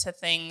blind to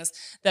things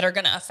that are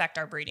going to affect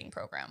our breeding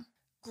program.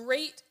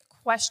 Great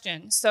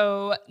question.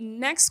 So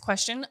next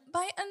question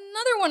by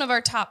another one of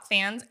our top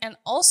fans and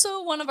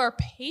also one of our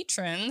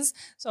patrons.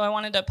 So I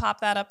wanted to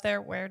pop that up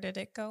there. Where did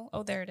it go?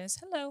 Oh, there it is.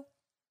 Hello.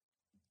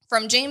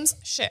 From James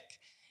Schick.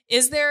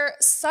 Is there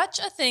such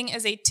a thing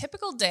as a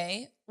typical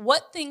day?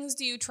 What things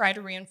do you try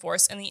to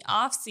reinforce in the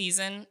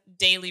off-season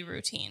daily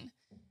routine?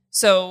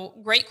 So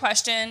great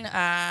question.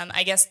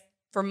 I guess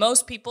for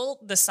most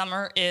people, the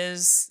summer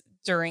is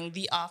during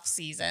the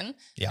off-season.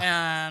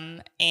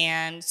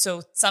 And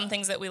so some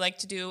things that we like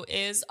to do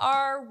is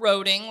our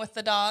roading with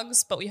the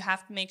dogs, but we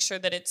have to make sure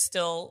that it's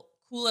still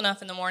cool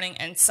enough in the morning.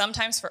 And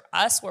sometimes for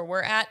us where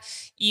we're at,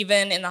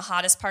 even in the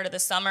hottest part of the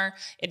summer,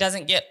 it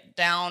doesn't get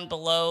down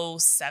below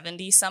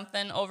 70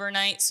 something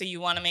overnight. So you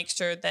want to make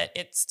sure that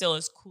it still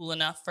is cool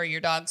enough for your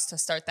dogs to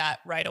start that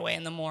right away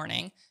in the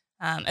morning.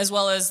 As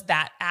well as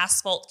that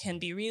asphalt can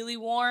be really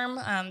warm,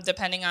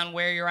 depending on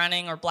where you're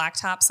running or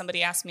blacktop.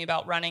 Somebody asked me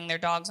about running their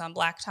dogs on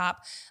blacktop,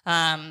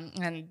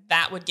 and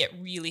that would get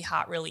really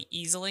hot really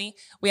easily.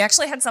 We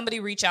actually had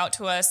somebody reach out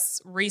to us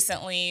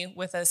recently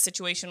with a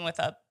situation with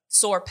a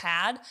sore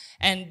pad,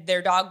 and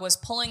their dog was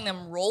pulling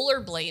them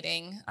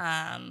rollerblading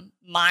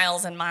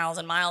miles and miles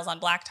and miles on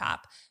blacktop.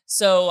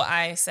 So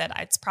I said,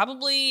 it's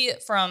probably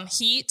from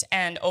heat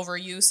and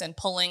overuse and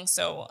pulling.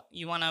 So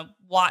you want to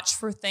watch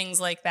for things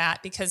like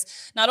that, because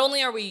not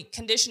only are we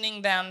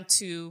conditioning them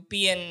to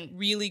be in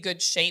really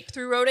good shape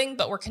through roading,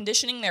 but we're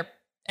conditioning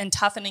and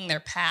toughening their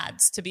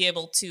pads to be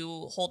able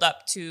to hold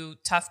up to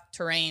tough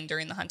terrain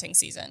during the hunting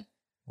season.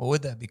 What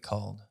would that be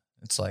called?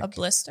 It's like a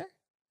blister?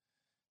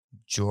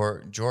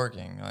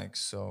 Jorging, like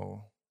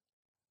so.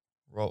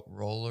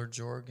 Roller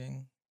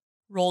jorging?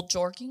 Roll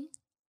jorging?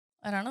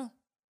 I don't know.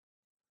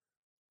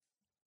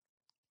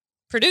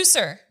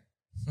 Producer,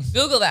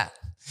 Google that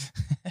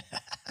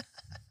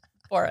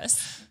for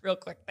us real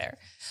quick there.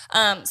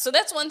 So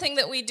that's one thing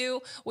that we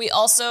do. We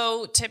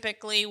also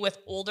typically, with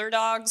older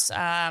dogs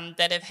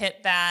that have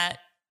hit that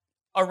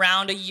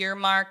around a year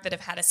mark, that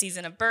have had a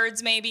season of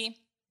birds maybe,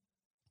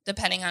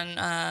 depending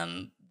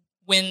on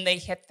when they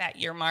hit that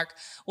year mark,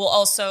 we'll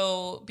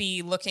also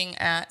be looking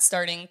at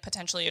starting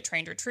potentially a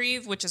trained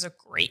retrieve, which is a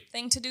great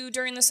thing to do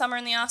during the summer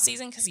and the off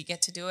season, because you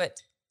get to do it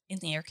in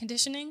the air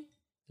conditioning.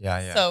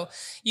 Yeah. So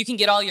you can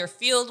get all your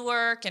field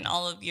work and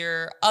all of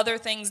your other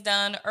things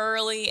done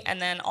early,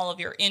 and then all of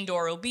your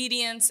indoor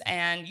obedience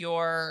and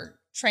your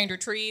trained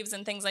retrieves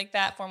and things like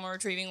that, formal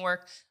retrieving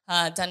work,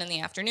 done in the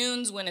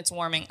afternoons when it's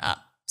warming up.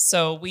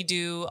 So we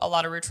do a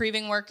lot of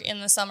retrieving work in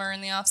the summer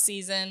and the off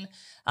season,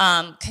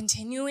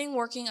 continuing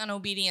working on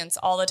obedience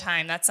all the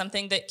time. That's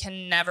something that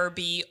can never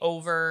be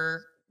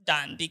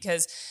overdone,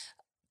 because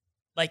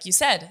like you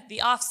said, the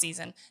off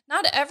season,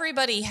 not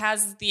everybody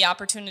has the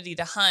opportunity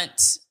to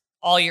hunt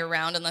all year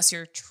round, unless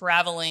you're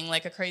traveling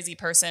like a crazy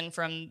person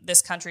from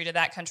this country to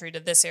that country to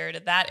this area to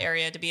that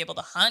area to be able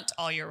to hunt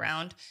all year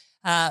round.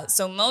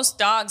 So most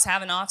dogs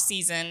have an off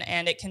season,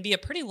 and it can be a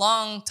pretty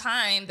long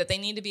time that they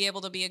need to be able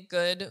to be a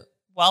good,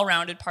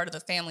 well-rounded part of the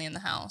family in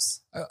the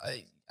house.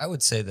 I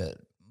would say that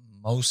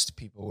most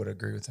people would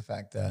agree with the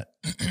fact that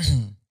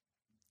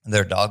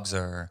their dogs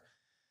are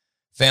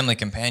family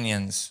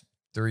companions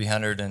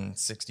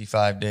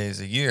 365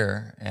 days a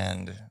year,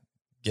 and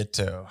get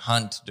to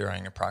hunt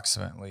during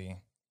approximately,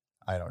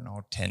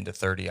 10 to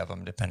 30 of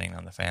them, depending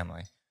on the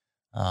family.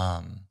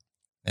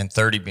 And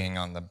 30 being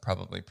on the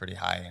probably pretty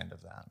high end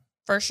of that.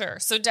 For sure.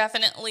 So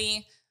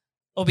definitely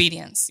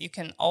obedience. You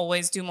can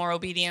always do more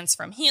obedience,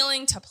 from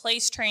healing to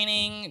place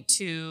training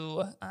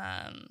to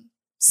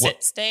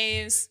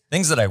stays.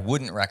 Things that I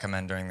wouldn't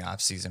recommend during the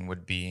off season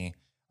would be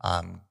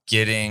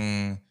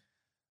getting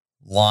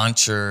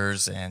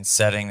launchers and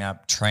setting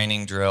up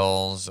training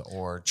drills,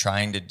 or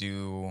trying to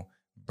do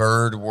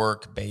bird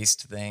work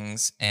based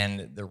things.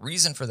 And the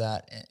reason for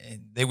that,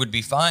 they would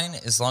be fine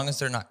as long as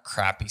they're not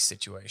crappy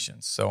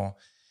situations. So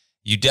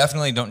you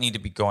definitely don't need to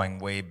be going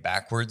way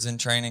backwards in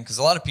training, because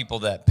a lot of people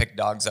that pick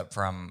dogs up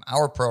from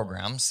our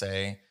program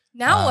say,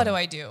 now what do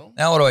I do?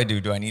 Now what do I do?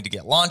 Do I need to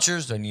get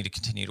launchers? Do I need to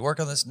continue to work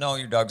on this? No,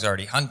 your dog's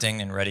already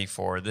hunting and ready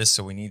for this,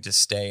 so we need to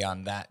stay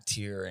on that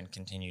tier and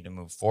continue to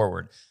move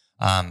forward.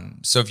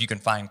 So if you can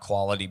find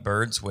quality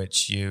birds,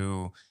 which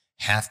you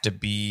have to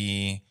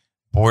be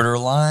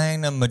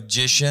borderline a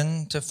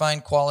magician to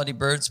find quality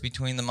birds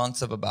between the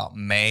months of about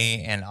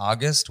May and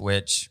August,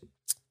 which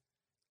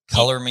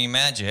color me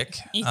magic.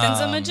 Ethan's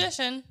a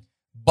magician.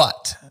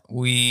 But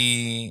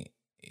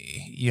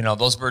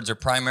those birds are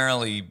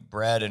primarily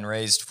bred and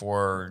raised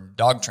for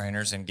dog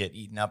trainers and get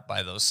eaten up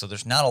by those. So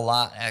there's not a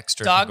lot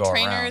extra dog to go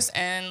trainers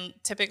around. And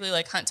typically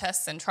like hunt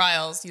tests and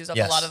trials use up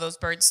a lot of those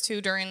birds too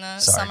during the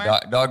summer.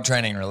 Dog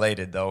training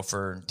related though,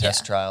 for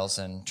test trials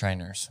and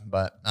trainers.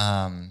 But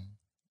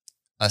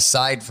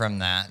aside from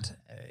that.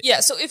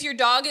 So if your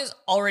dog is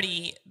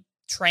already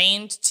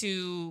trained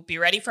to be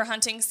ready for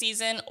hunting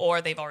season,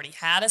 or they've already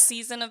had a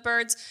season of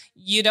birds,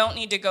 you don't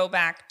need to go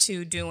back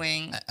to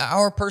doing.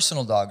 Our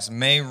personal dogs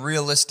may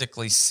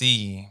realistically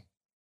see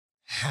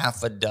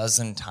half a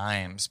dozen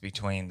times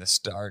between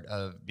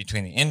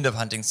the end of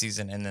hunting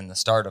season and then the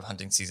start of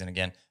hunting season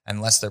again,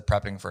 unless they're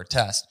prepping for a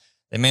test.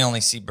 They may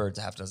only see birds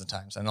a half dozen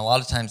times. And a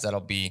lot of times that'll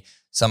be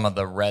some of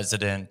the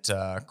resident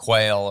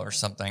quail or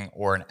something,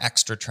 or an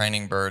extra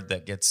training bird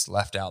that gets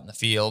left out in the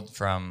field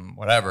from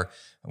whatever.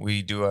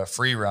 We do a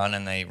free run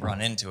and they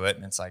run into it,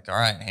 and it's like, all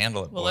right,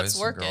 handle it, boys. Well, let's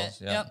work and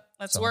girls. it. Yep,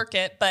 let's work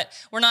it. But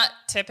we're not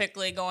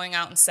typically going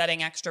out and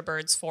setting extra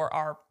birds for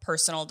our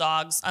personal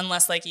dogs,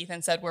 unless, like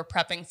Ethan said, we're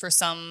prepping for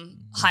some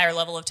higher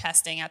level of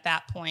testing at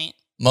that point.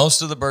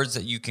 Most of the birds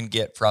that you can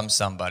get from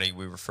somebody,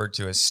 we refer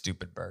to as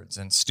stupid birds,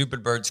 and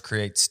stupid birds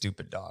create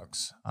stupid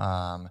dogs.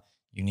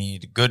 You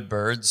need good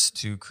birds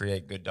to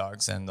create good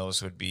dogs, and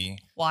those would be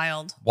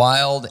wild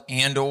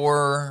and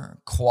or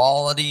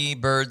quality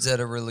birds at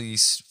a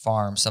release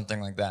farm, something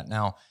like that.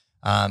 Now,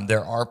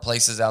 there are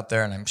places out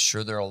there, and I'm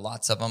sure there are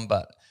lots of them,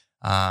 but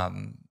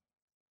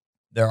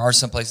there are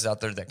some places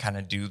out there that kind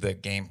of do the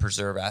game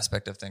preserve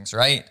aspect of things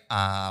right.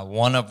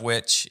 One of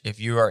which, if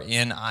you are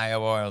in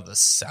Iowa or the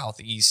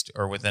southeast,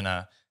 or within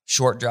a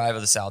short drive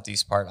of the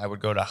southeast part, I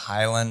would go to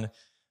Highland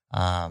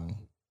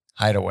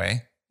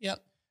Hideaway. Yep.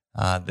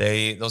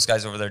 Those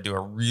guys over there do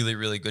a really,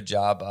 really good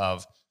job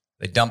of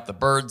They dump the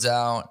birds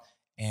out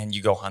and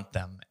you go hunt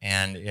them.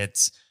 And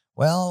it's,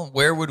 well,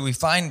 where would we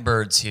find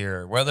birds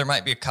here? Well, there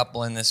might be a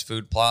couple in this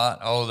food plot.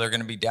 Oh, they're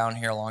going to be down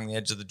here along the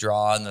edge of the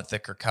draw in the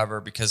thicker cover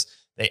because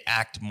they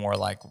act more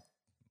like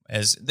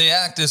as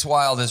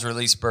wild as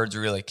released birds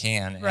really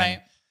can. Right.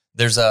 And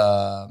there's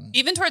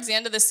even towards the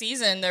end of the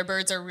season, their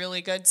birds are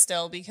really good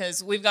still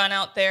because we go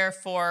out there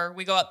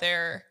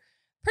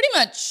pretty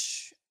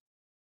much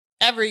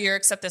every year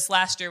except this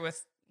last year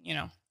with,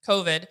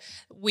 COVID.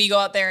 We go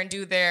out there and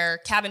do their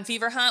cabin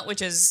fever hunt,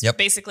 which is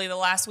basically the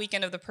last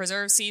weekend of the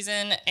preserve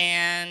season.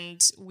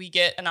 And we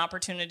get an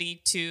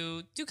opportunity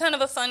to do kind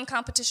of a fun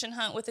competition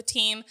hunt with a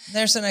team.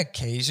 There's an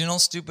occasional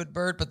stupid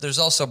bird, but there's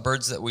also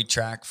birds that we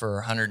track for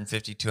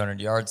 150, 200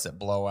 yards that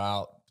blow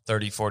out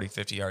 30, 40,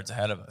 50 yards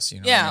ahead of us.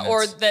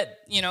 Or that,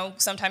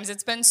 sometimes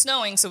it's been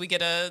snowing, so we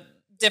get a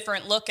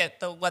different look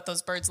at what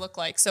those birds look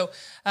like. So,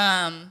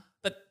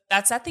 but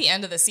that's at the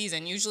end of the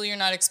season. Usually you're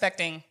not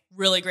expecting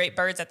really great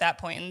birds at that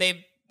point, and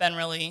they've been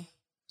really,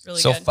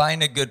 really good. So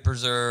find a good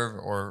preserve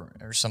or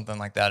something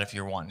like that if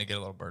you're wanting to get a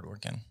little bird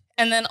work in.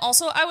 And then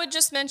also I would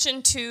just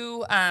mention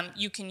too,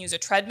 you can use a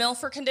treadmill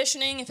for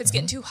conditioning if it's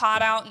getting too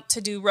hot out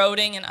to do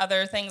roading and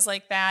other things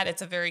like that.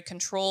 It's a very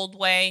controlled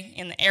way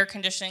in the air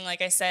conditioning,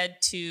 like I said,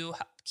 to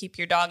keep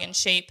your dog in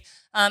shape.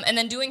 And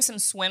then doing some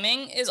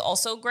swimming is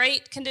also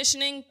great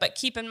conditioning, but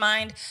keep in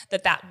mind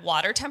that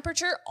water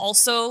temperature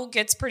also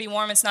gets pretty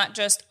warm. It's not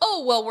just,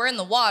 we're in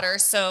the water,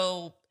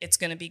 so it's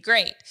going to be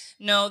great.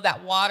 No,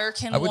 that water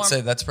can warm. I would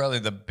say that's probably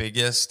the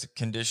biggest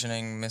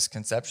conditioning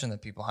misconception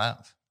that people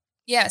have.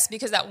 Yes,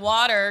 because that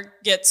water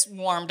gets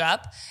warmed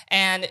up,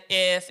 and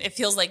if it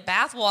feels like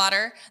bath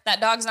water,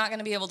 that dog's not going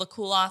to be able to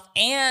cool off,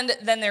 and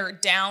then they're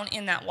down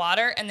in that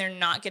water, and they're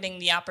not getting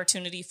the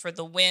opportunity for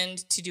the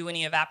wind to do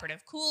any evaporative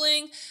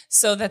cooling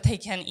so that they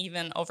can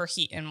even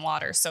overheat in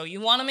water. So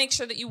you want to make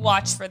sure that you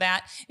watch for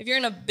that. If you're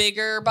in a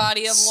bigger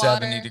body of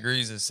water... 70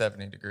 degrees is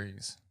 70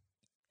 degrees.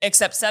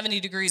 Except 70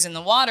 degrees in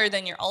the water,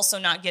 then you're also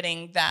not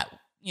getting that,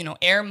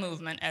 air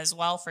movement as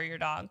well for your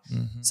dog.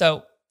 Mm-hmm.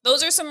 So...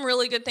 those are some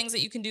really good things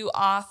that you can do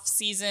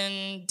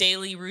off-season,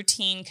 daily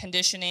routine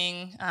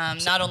conditioning,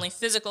 not only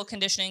physical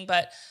conditioning,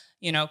 but,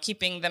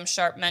 keeping them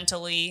sharp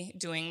mentally,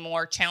 doing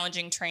more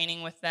challenging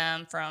training with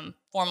them from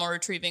formal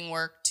retrieving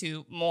work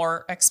to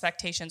more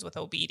expectations with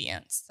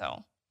obedience.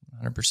 So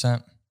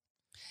 100%.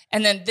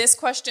 And then this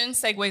question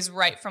segues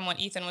right from what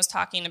Ethan was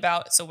talking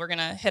about. So we're going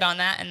to hit on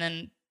that, and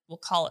then we'll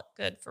call it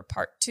good for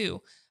part 2.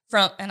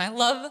 And I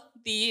love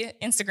the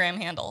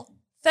Instagram handle,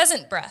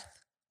 Pheasant Breath.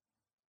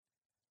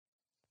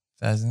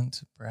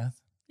 Pheasant breath?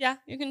 Yeah,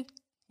 you can.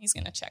 He's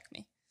going to check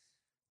me.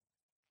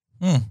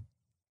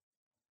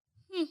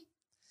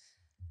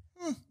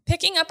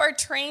 Picking up our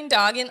trained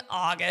dog in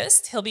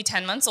August. He'll be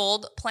 10 months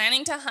old.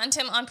 Planning to hunt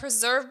him on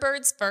preserve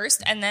birds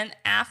first, and then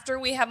after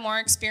we have more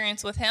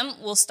experience with him,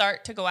 we'll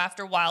start to go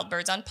after wild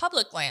birds on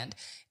public land.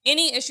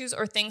 Any issues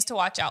or things to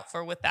watch out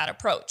for with that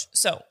approach?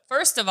 So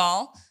first of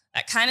all,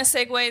 that kind of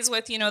segues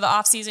with, the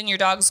off season. Your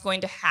dog's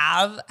going to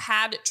have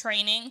had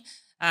training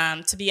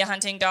to be a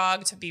hunting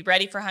dog, to be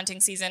ready for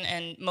hunting season.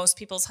 And most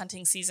people's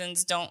hunting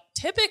seasons don't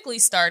typically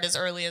start as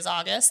early as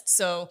August.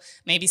 So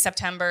maybe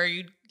September,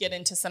 you'd get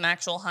into some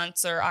actual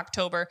hunts, or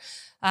October.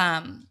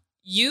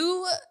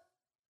 You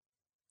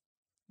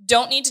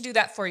don't need to do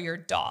that for your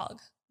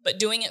dog, but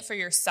doing it for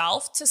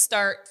yourself to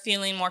start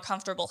feeling more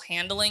comfortable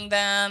handling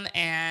them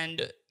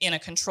and in a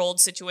controlled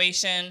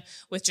situation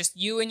with just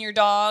you and your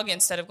dog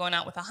instead of going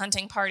out with a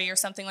hunting party or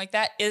something like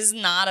that is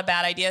not a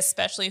bad idea,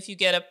 especially if you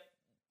get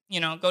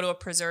go to a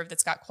preserve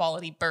that's got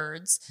quality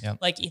birds,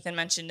 like Ethan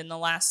mentioned in the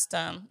last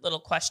little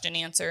question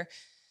answer.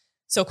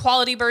 So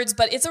quality birds,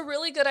 but it's a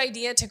really good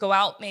idea to go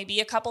out maybe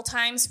a couple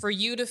times for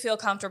you to feel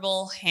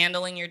comfortable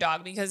handling your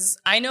dog, because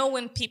I know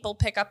when people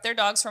pick up their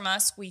dogs from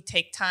us, we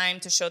take time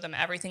to show them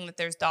everything that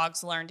their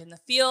dogs learned in the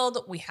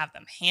field. We have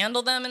them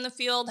handle them in the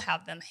field,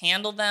 have them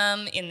handle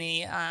them in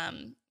the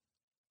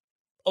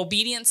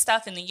obedience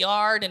stuff in the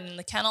yard and in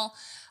the kennel.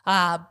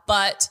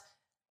 But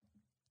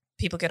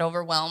people get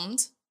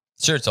overwhelmed.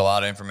 Sure, it's a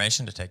lot of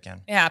information to take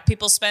in. Yeah,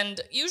 people spend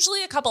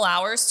usually a couple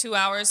hours, 2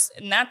 hours,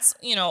 and that's,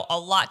 a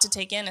lot to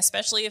take in,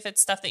 especially if it's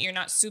stuff that you're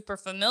not super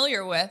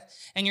familiar with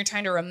and you're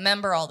trying to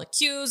remember all the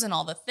cues and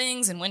all the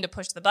things and when to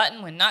push the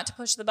button, when not to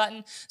push the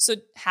button. So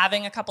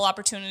having a couple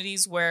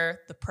opportunities where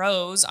the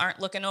pros aren't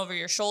looking over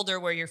your shoulder,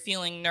 where you're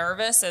feeling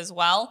nervous as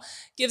well,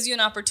 gives you an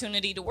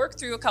opportunity to work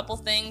through a couple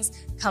things,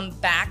 come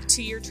back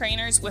to your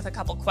trainers with a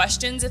couple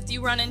questions if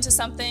you run into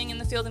something in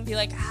the field and be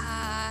like,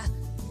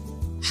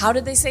 how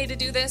did they say to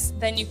do this?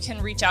 Then you can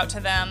reach out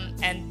to them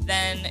and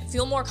then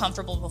feel more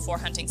comfortable before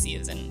hunting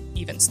season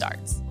even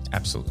starts.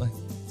 Absolutely.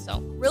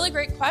 So really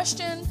great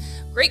question.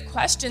 Great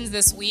questions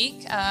this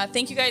week.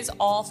 Thank you guys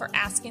all for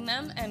asking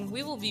them, and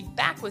we will be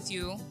back with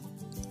you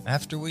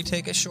after we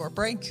take a short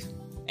break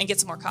and get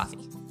some more coffee.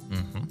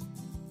 Mm-hmm.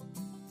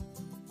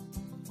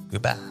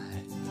 Goodbye.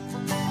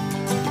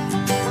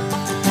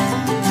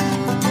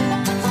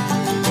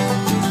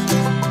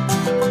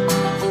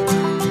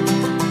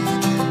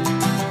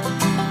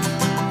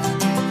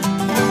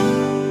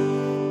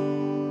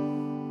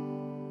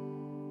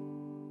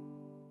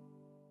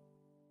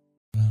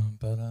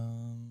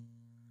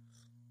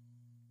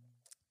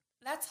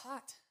 that's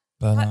hot.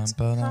 Ba-dum, Hot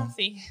ba-dum,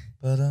 coffee.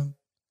 ba-dum,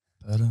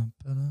 ba-dum,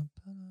 ba-dum,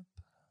 ba-dum.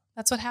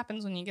 That's what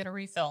happens when you get a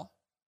refill.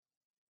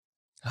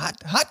 Hot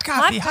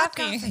coffee. Hot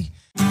coffee.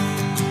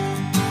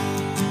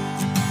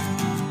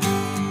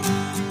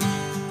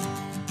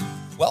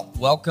 Well,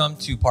 welcome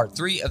to part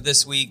 3 of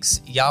this week's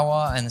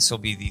Yawa, and this will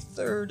be the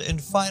third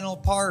and final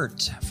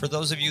part. For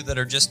those of you that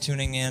are just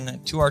tuning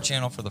in to our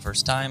channel for the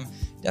first time,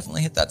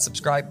 definitely hit that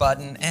subscribe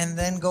button and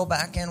then go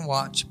back and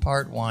watch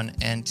part 1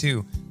 and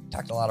 2.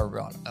 Talked a lot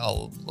about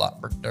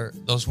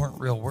those weren't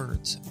real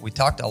words. We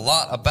talked a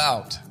lot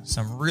about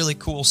some really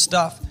cool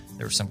stuff.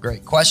 There were some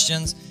great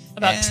questions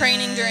About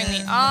training during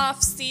the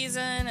off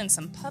season and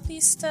some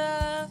puppy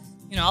stuff.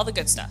 You know, all the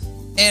good stuff.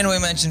 And we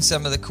mentioned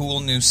some of the cool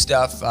new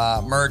stuff.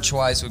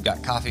 Merch-wise, we've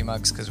got coffee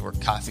mugs because we're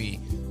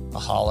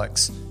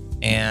coffee-aholics.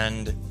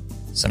 And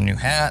some new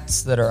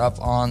hats that are up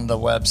on the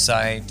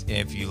website.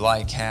 If you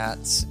like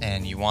hats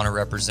and you want to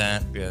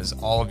represent, because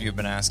all of you have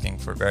been asking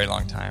for a very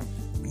long time,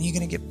 when are you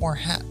going to get more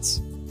hats?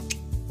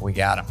 We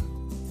got them.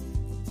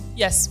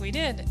 Yes, we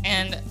did.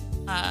 And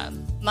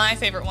my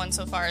favorite one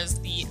so far is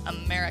the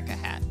America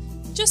hat.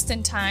 Just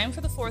in time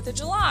for the 4th of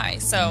July.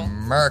 So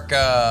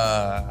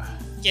America.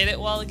 Get it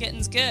while the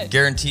getting's good.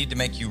 Guaranteed to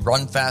make you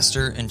run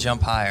faster and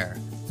jump higher.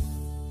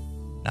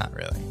 Not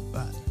really,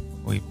 but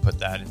we put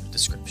that in the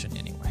description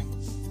anyway.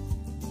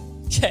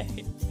 Okay.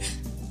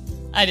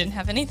 I didn't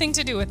have anything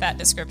to do with that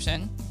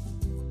description.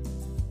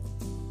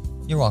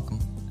 You're welcome.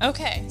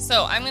 Okay,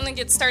 so I'm going to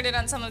get started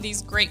on some of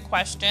these great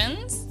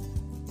questions.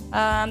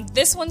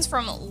 This one's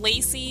from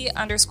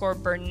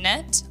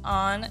Lacey_Burnett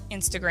on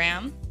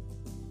Instagram.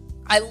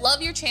 I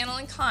love your channel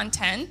and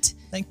content.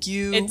 Thank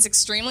you. It's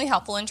extremely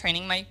helpful in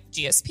training my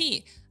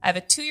GSP. I have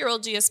a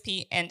 2-year-old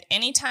GSP, and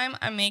anytime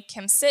I make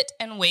him sit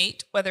and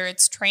wait, whether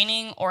it's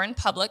training or in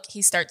public,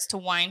 he starts to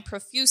whine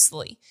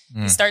profusely.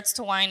 He starts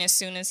to whine as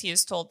soon as he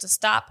is told to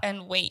stop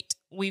and wait.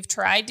 We've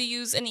tried to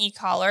use an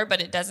e-collar,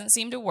 but it doesn't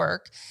seem to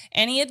work.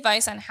 Any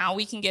advice on how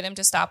we can get him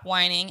to stop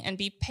whining and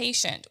be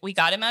patient? We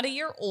got him at 1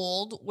 year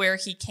old where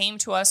he came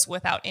to us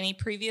without any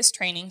previous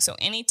training, so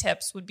any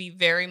tips would be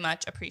very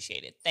much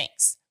appreciated.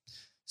 Thanks.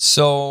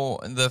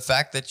 So the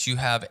fact that you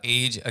have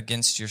age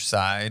against your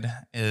side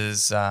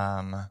is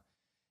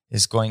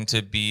going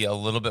to be a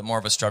little bit more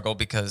of a struggle,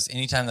 because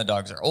anytime the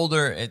dogs are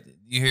older,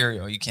 you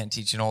hear, you can't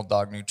teach an old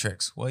dog new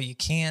tricks. Well, you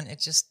can.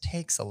 It just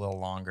takes a little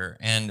longer.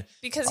 And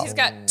because he's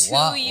got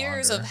 2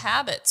 years of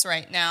habits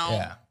right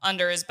now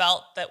under his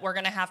belt that we're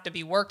going to have to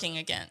be working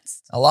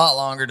against. A lot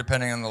longer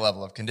depending on the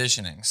level of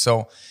conditioning.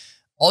 So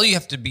all you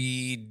have to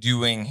be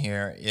doing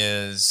here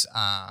is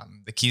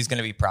the key is going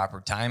to be proper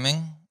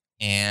timing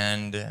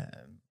and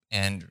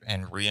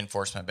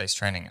reinforcement-based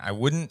training. I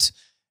wouldn't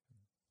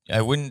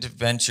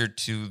venture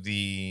to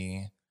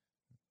the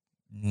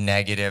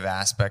negative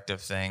aspect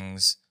of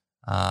things,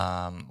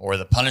 or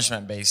the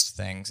punishment-based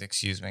things,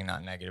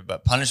 not negative,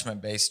 but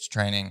punishment-based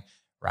training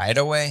right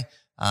away.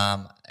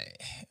 I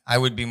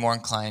would be more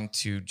inclined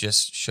to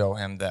just show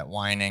him that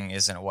whining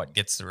isn't what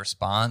gets the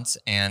response,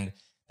 and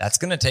that's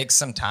going to take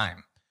some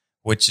time,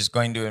 which is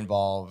going to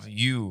involve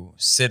you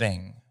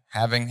sitting,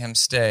 having him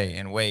stay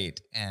and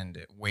wait,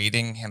 and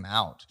waiting him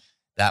out.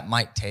 That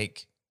might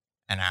take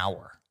an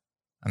hour.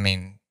 I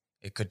mean,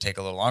 it could take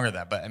a little longer than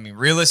that, but I mean,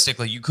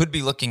 realistically, you could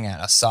be looking at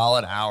a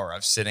solid hour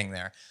of sitting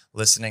there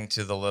listening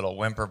to the little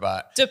whimper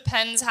butt.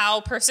 Depends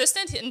how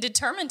persistent and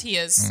determined he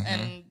is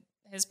and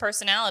his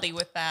personality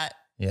with that.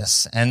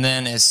 Yes. And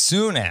then as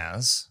soon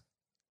as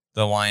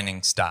the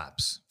whining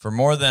stops for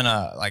more than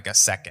a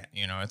second,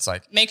 it's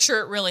like, make sure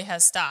it really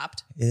has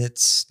stopped.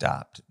 It's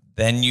stopped.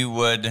 Then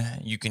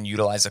you can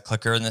utilize a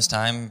clicker in this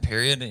time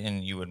period,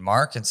 and you would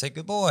mark and say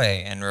good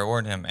boy and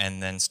reward him,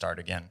 and then start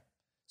again.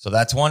 So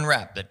that's one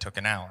rep that took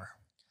an hour.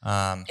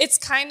 It's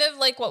kind of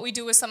like what we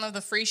do with some of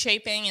the free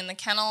shaping in the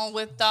kennel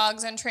with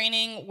dogs and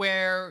training,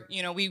 where,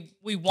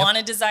 we want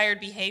a desired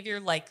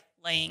behavior like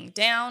laying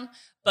down,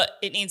 but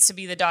it needs to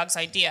be the dog's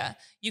idea.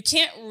 You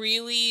can't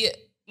really,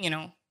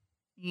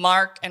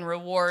 mark and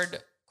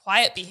reward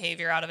quiet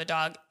behavior out of a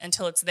dog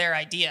until it's their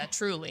idea,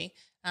 truly.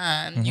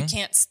 You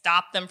can't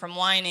stop them from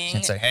whining. You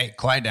can't say, hey,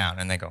 quiet down.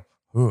 And they go,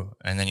 ooh.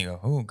 And then you go,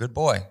 ooh, good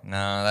boy.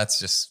 No,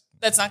 that's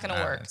not going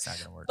to work. It's not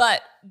going to work.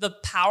 But the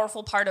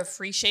powerful part of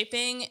free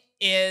shaping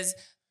is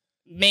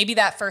maybe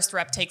that first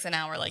rep takes an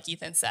hour, like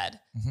Ethan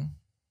said.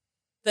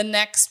 The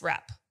next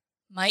rep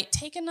might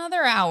take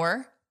another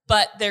hour,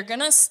 but they're going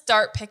to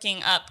start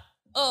picking up,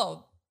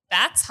 oh,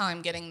 that's how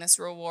I'm getting this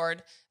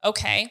reward.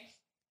 Okay,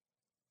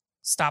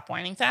 stop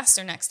whining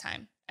faster next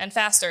time. And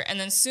faster. And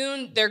then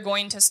soon they're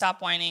going to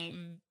stop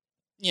whining,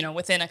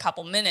 within a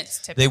couple minutes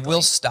typically. They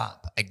will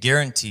stop. I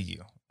guarantee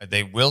you.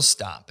 They will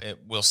stop. It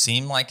will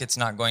seem like it's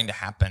not going to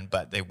happen,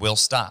 but they will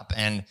stop.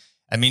 And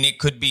I mean, it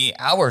could be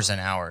hours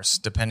and hours,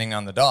 depending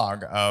on the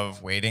dog,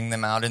 of waiting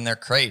them out in their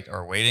crate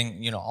or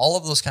waiting, all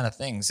of those kind of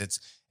things.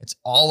 It's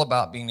all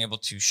about being able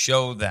to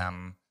show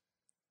them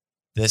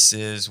this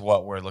is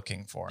what we're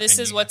looking for. This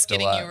is what's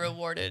getting you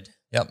rewarded.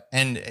 Yep.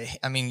 And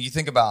I mean, you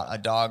think about a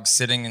dog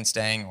sitting and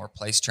staying or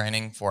place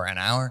training for an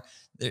hour.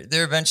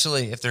 they're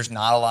eventually, if there's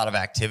not a lot of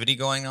activity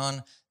going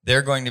on,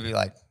 they're going to be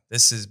like,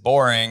 this is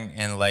boring,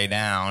 and lay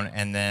down.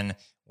 And then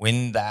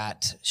when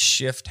that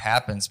shift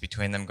happens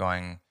between them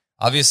going,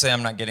 obviously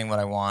I'm not getting what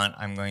I want,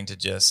 I'm going to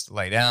just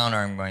lay down, or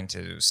I'm going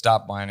to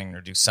stop whining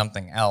or do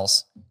something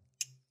else,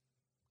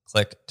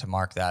 click to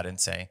mark that and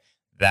say,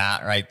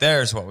 that right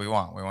there is what we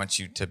want. We want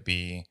you to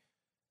be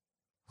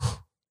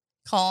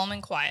calm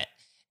and quiet.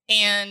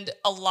 And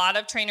a lot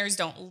of trainers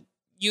don't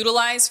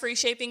utilize free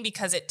shaping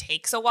because it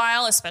takes a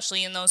while,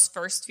 especially in those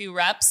first few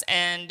reps.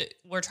 And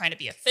we're trying to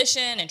be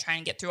efficient and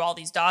trying to get through all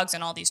these dogs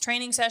and all these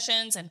training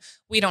sessions, and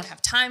we don't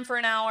have time for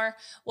an hour.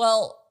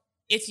 Well,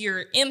 if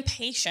you're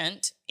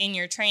impatient in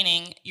your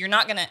training, you're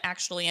not going to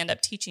actually end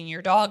up teaching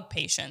your dog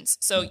patience.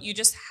 So you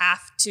just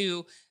have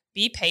to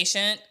be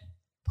patient,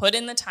 put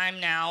in the time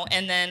now,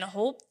 and then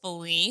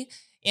hopefully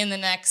in the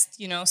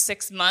next,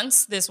 6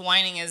 months, this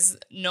whining is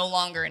no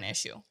longer an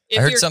issue.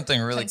 I heard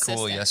something really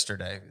cool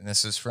yesterday. And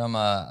this is from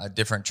a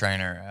different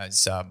trainer.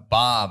 It's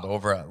Bob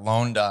over at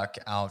Lone Duck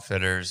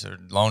Outfitters or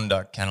Lone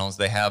Duck Kennels.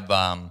 They have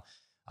a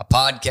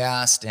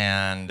podcast,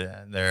 and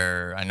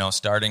they're, I know,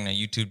 starting a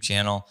YouTube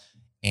channel.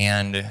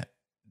 And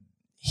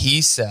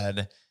he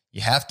said,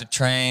 you have to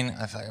train,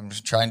 I'm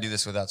just trying to do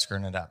this without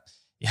screwing it up.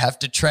 You have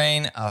to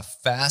train a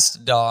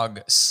fast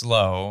dog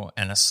slow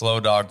and a slow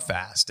dog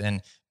fast.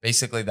 And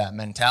basically that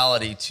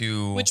mentality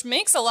to... Which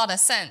makes a lot of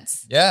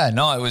sense. Yeah,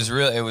 no, I was,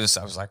 I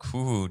was like,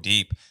 ooh,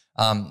 deep.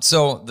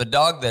 So the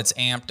dog that's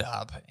amped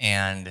up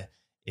and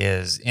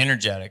is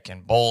energetic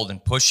and bold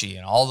and pushy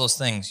and all those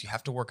things, you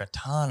have to work a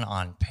ton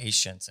on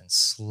patience and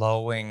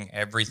slowing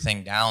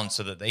everything down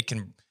so that they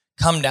can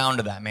come down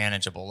to that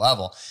manageable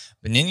level.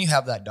 But then you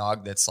have that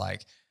dog that's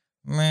like,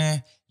 meh.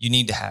 You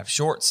need to have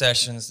short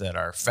sessions that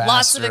are faster,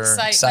 lots of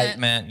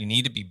excitement. You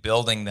need to be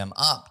building them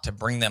up to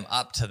bring them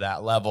up to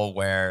that level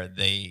where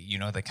they,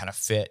 they kind of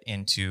fit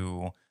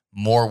into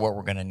more what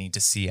we're going to need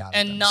to see out of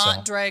them. And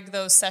not drag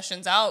those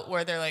sessions out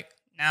where they're like,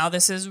 now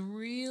this is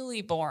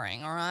really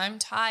boring, or I'm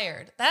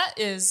tired. I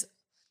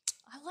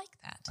like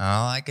that.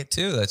 I like it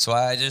too. That's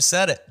why I just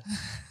said it.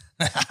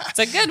 It's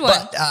a good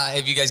one. But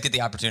if you guys get the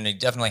opportunity,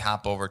 definitely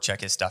hop over,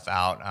 check his stuff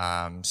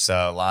out. So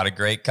a lot of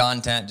great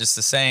content, just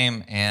the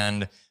same,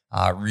 and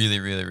really,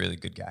 really, really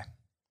good guy.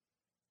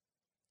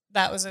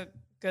 That was a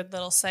good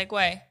little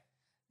segue.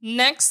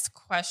 Next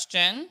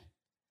question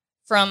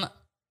from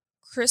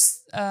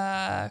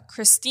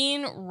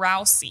Christine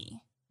Rousey.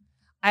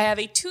 I have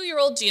a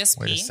 2-year-old GSP.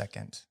 Wait a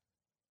second.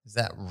 Is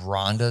that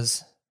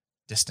Rhonda's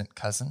distant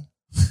cousin?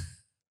 I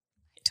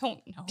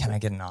don't know. Can I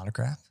get an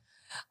autograph?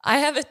 I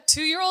have a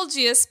 2-year-old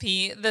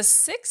GSP, the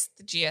 6th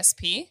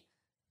GSP.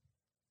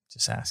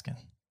 Just asking.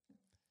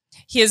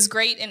 He is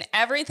great in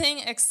everything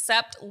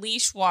except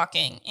leash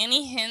walking.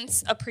 Any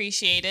hints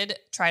appreciated.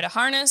 Try to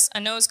harness, a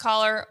nose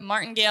collar,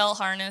 martingale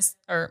harness,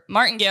 or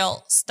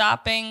martingale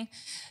stopping,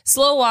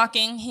 slow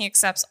walking. He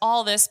accepts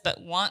all this but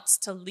wants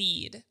to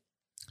lead.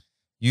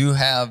 You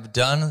have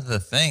done the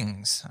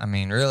things. I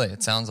mean, really,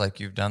 it sounds like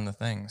you've done the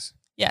things.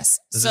 Yes.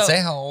 Does it say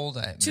how old?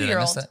 2-year-old. Did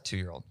I miss that?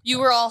 2-year-old. You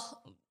were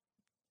all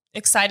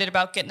excited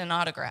about getting an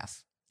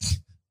autograph.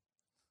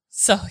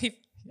 So he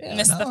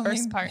missed the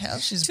first part. Yeah,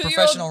 she's a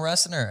professional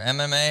wrestler.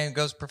 MMA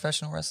goes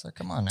professional wrestler.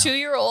 Come on now.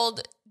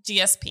 2-year-old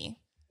GSP.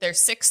 Their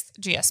 6th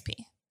GSP.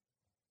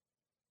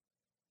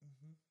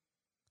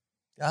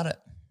 Got it.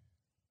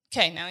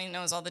 Okay, now he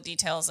knows all the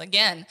details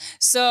again.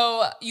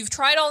 So you've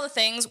tried all the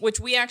things, which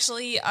we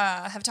actually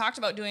have talked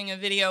about doing a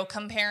video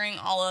comparing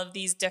all of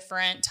these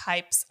different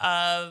types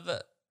of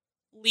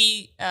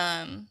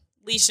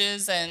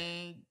leashes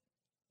and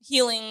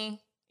healing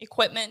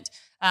equipment.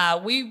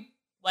 We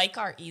like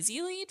our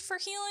Easy Lead for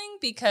healing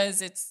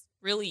because it's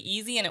really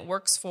easy and it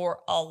works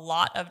for a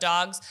lot of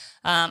dogs.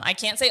 I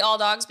can't say all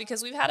dogs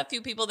because we've had a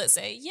few people that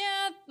say,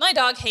 yeah, my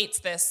dog hates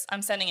this,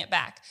 I'm sending it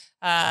back.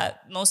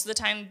 Most of the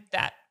time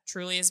that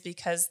truly is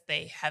because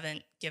they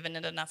haven't given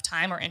it enough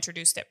time or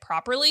introduced it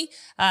properly.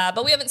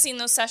 But we haven't seen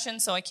those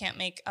sessions, so I can't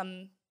make a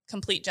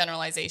complete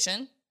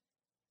generalization.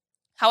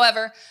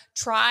 However,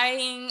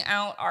 trying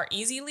out our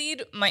Easy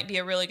Lead might be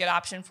a really good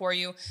option for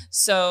you.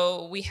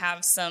 So we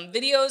have some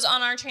videos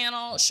on our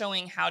channel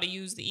showing how to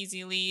use the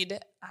Easy Lead,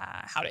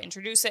 how to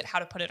introduce it, how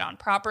to put it on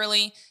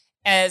properly,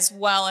 as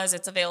well as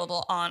it's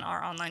available on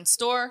our online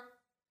store.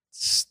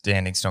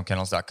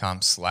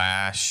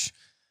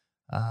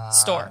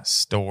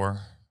 standingstonekennels.com/store.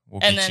 We'll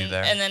get you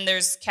there. And then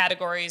there's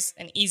categories,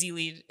 and Easy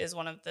Lead is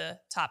one of the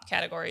top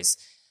categories.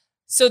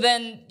 So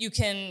then you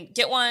can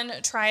get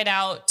one, try it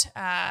out.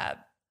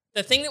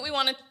 The thing that we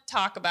want to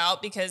talk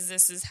about, because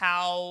this is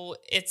how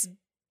it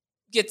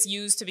gets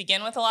used to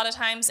begin with a lot of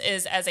times,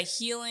 is as a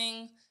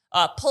healing,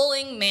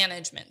 pulling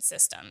management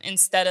system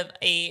instead of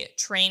a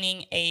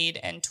training aid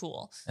and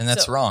tool. And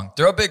that's wrong.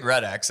 Throw a big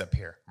red X up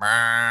here.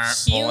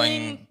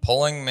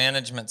 Pulling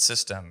management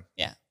system.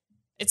 Yeah.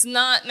 It's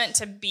not meant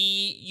to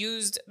be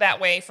used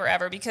that way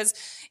forever, because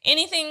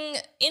any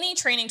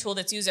training tool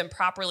that's used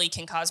improperly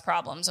can cause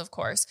problems, of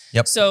course.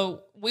 Yep.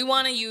 So we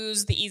want to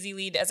use the Easy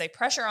Lead as a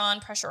pressure on,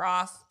 pressure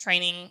off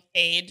training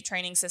aid,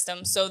 training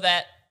system, so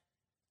that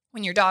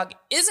When your dog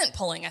isn't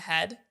pulling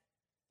ahead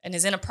and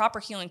is in a proper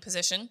heeling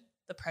position,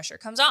 the pressure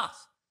comes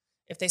off.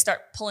 If they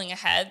start pulling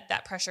ahead,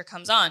 that pressure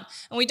comes on.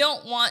 And we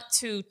don't want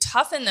to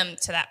toughen them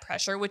to that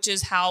pressure, which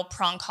is how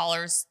prong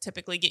collars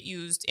typically get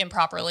used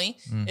improperly,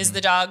 is the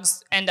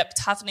dogs end up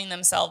toughening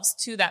themselves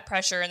to that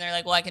pressure and they're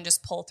like, well, I can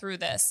just pull through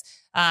this.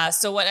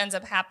 So what ends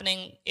up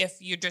happening if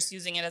you're just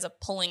using it as a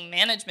pulling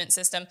management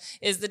system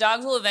is the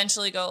dogs will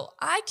eventually go,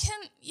 I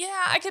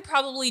could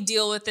probably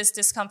deal with this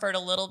discomfort a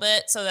little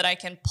bit so that I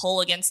can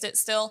pull against it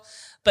still.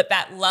 But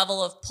that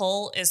level of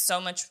pull is so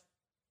much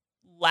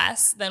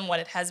less than what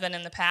it has been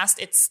in the past.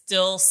 It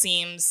still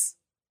seems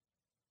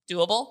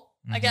doable,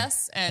 I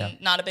guess, and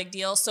not a big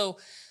deal. So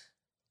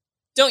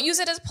don't use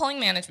it as a pulling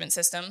management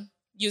system.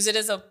 Use it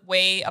as a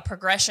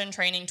progression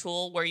training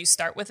tool where you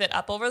start with it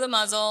up over the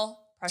muzzle,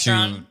 pressure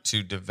on.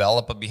 To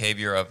develop a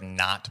behavior of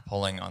not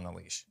pulling on the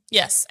leash.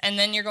 Yes. And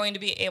then you're going to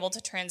be able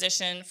to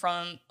transition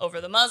from over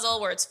the muzzle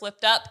where it's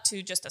flipped up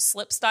to just a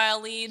slip style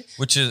lead.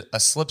 Which is a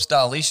slip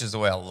style leash is the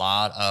way a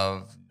lot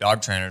of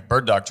dog trainers,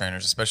 bird dog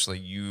trainers especially,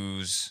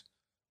 use.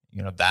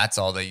 That's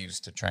all they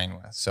use to train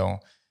with. So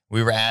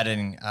we were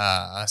adding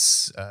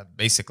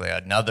basically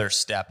another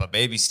step, a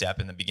baby step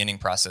in the beginning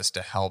process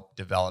to help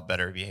develop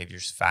better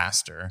behaviors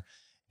faster.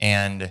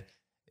 And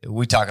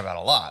we talk about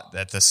a lot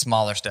that the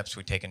smaller steps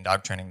we take in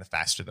dog training, the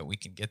faster that we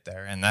can get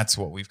there. And that's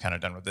what we've kind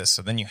of done with this.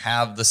 So then you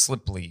have the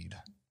slip lead.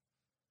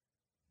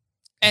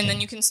 And then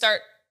you can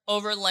start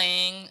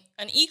overlaying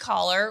an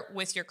e-collar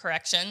with your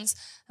corrections,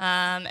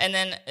 and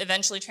then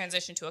eventually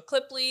transition to a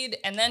clip lead,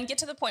 and then get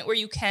to the point where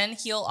you can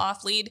heel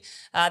off lead.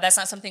 That's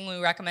not something we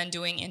recommend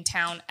doing in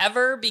town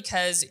ever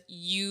because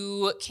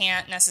you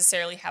can't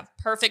necessarily have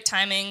perfect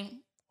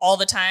timing all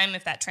the time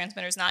if that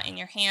transmitter is not in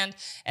your hand,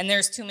 and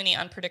there's too many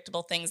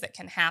unpredictable things that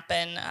can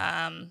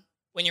happen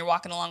when you're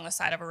walking along the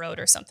side of a road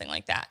or something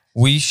like that.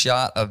 We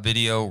shot a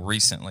video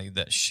recently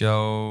that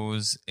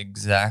shows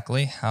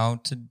exactly how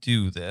to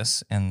do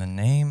this, and the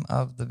name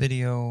of the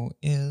video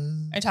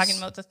is... Are you talking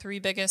about the 3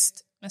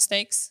 biggest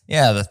mistakes?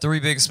 Yeah, the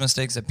 3 biggest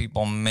mistakes that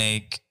people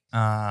make.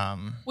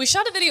 We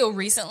shot a video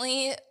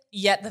recently,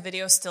 yet the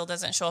video still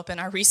doesn't show up in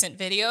our recent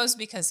videos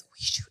because we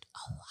shoot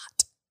a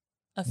lot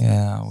of videos.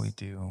 Yeah, we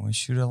do. We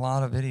shoot a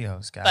lot of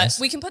videos, guys.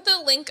 But we can put the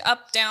link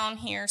up down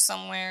here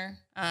somewhere.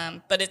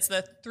 But it's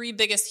the 3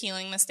 biggest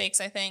heeling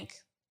mistakes, I think.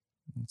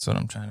 That's what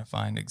I'm trying to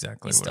find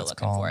exactly He's what still it's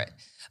looking called. for it.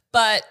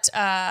 But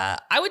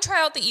I would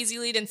try out the Easy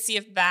Lead and see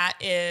if that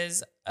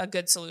is a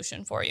good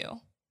solution for you.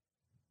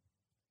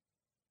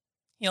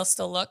 He'll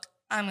still look.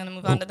 I'm going to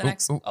move on to the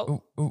next.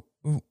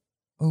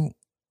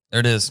 There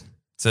it is. It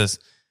says,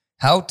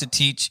 how to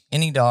teach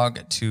any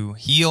dog to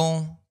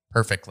heel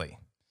perfectly.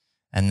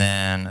 And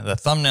then the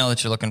thumbnail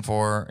that you're looking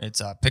for, it's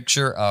a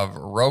picture of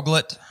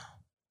Roglet.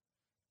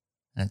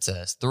 And it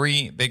says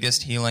 3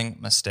 biggest heeling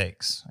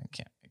mistakes. I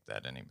can't make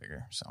that any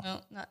bigger. So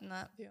no, not in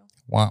that view.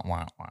 Wah,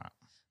 wah, wah.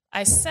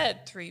 I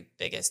said 3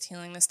 biggest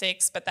heeling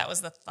mistakes, but that was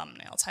the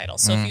thumbnail title.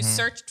 So if you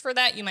searched for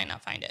that, you might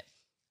not find it.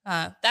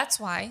 That's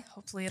why.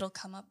 Hopefully it'll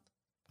come up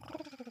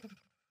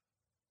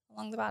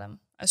along the bottom.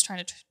 I was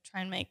trying to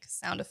try and make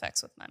sound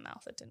effects with my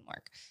mouth. It didn't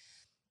work.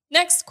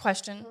 Next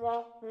question.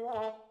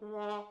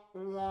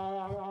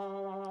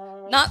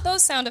 Not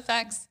those sound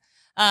effects.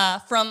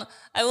 From,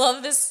 I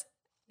love this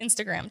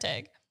Instagram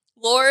tag,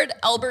 Lord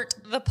Albert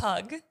the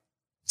Pug.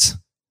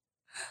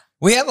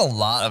 We have a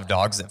lot of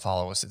dogs that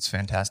follow us. It's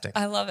fantastic.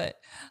 I love it.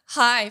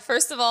 Hi,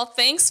 first of all,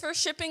 thanks for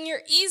shipping your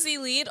Easy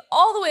Lead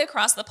all the way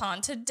across the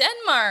pond to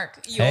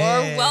Denmark. You're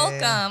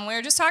welcome. We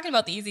were just talking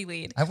about the Easy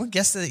Lead. I would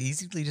guess that the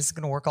Easy Lead isn't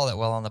going to work all that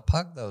well on the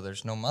pug, though.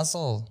 There's no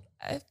muzzle.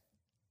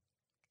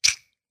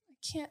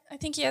 I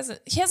think he has a,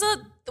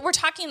 we're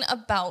talking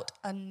about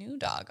a new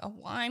dog, a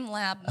Weim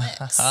Lab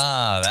mix.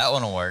 That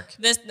one will work.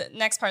 The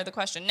next part of the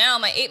question. Now,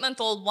 my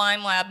 8-month-old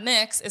Weim Lab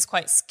mix is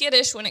quite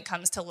skittish when it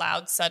comes to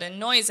loud, sudden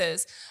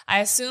noises. I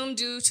assume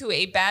due to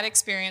a bad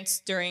experience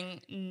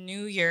during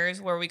New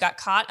Year's where we got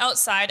caught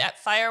outside at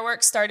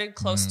fireworks started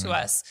close to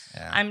us.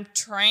 Yeah. I'm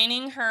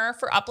training her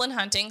for upland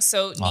hunting,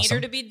 so need her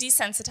to be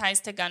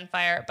desensitized to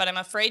gunfire, but I'm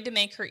afraid to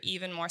make her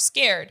even more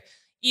scared.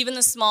 Even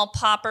the small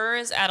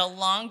poppers at a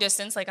long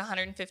distance, like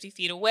 150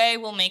 feet away,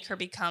 will make her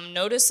become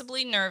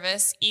noticeably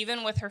nervous,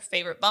 even with her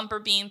favorite bumper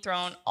being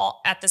thrown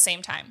all at the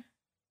same time.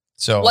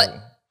 So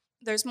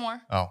there's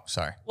more. Oh,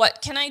 sorry.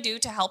 What can I do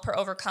to help her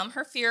overcome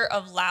her fear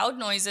of loud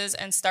noises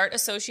and start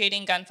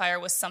associating gunfire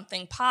with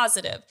something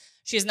positive?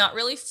 She is not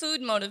really food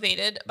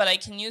motivated, but I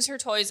can use her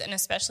toys and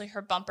especially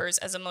her bumpers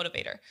as a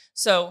motivator.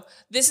 So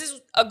this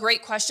is a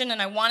great question,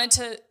 and I wanted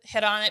to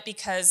hit on it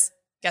because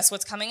guess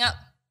what's coming up?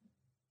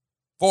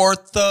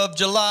 4th of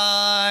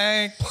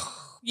July.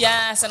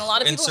 Yes, and a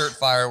lot of people... Insert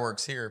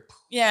fireworks here.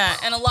 Yeah,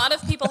 and a lot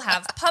of people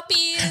have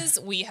puppies.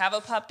 We have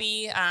a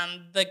puppy.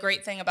 The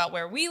great thing about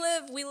where we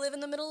live in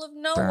the middle of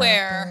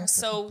nowhere.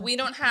 So we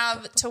don't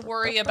have to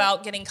worry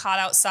about getting caught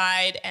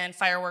outside and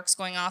fireworks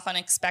going off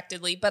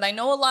unexpectedly. But I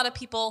know a lot of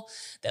people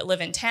that live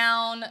in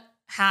town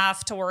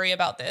have to worry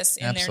about this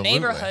in Absolutely. their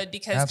neighborhood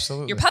because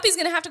Absolutely. your puppy's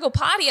going to have to go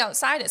potty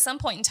outside at some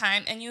point in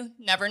time, and you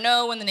never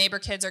know when the neighbor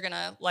kids are going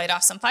to light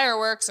off some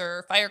fireworks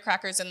or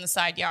firecrackers in the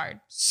side yard.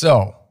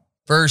 So,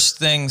 first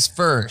things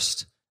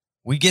first,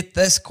 we get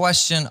this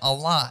question a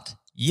lot.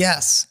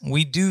 Yes,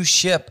 we do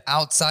ship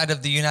outside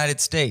of the United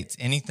States.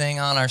 Anything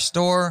on our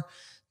store,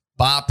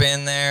 bop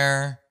in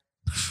there.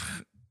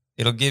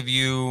 It'll give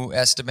you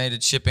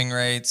estimated shipping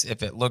rates.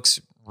 If it looks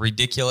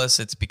ridiculous,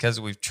 it's because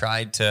we've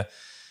tried to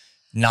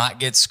not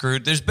get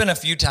screwed. There's been a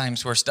few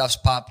times where stuff's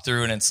popped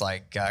through and it's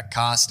like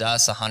cost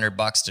us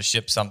 $100 to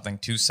ship something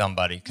to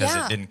somebody because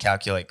it didn't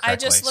calculate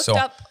correctly. I just looked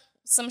up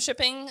some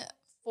shipping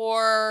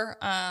for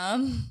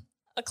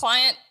a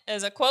client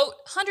as a quote,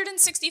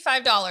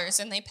 $165,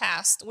 and they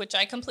passed, which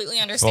I completely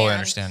understand. Totally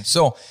understand.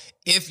 So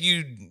if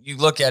you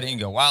look at it and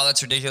you go, wow,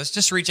 that's ridiculous,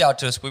 just reach out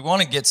to us. We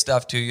want to get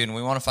stuff to you and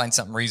we want to find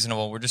something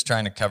reasonable. We're just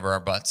trying to cover our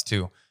butts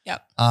too.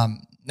 Yep.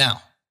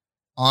 Now,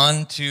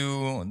 on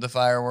to the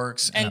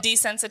fireworks. And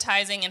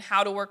desensitizing and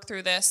how to work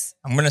through this.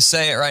 I'm going to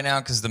say it right now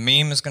because the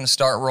meme is going to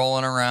start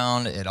rolling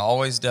around. It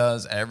always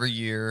does every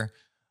year.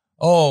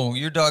 Oh,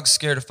 your dog's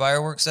scared of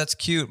fireworks? That's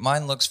cute.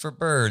 Mine looks for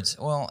birds.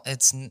 Well,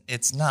 it's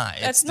not.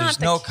 There's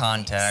no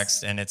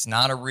context, and it's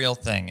not a real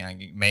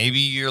thing. Maybe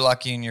you're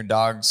lucky and your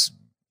dogs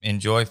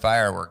enjoy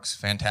fireworks.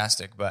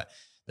 Fantastic. But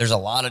there's a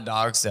lot of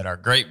dogs that are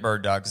great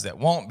bird dogs that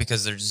won't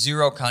because there's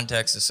zero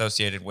context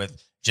associated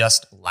with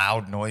just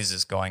loud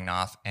noises going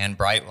off and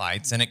bright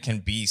lights, and it can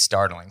be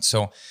startling.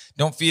 So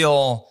don't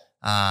feel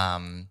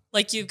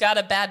like you've got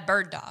a bad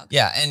bird dog.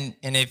 Yeah, and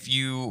if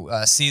you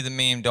see the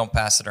meme, don't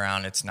pass it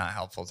around. It's not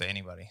helpful to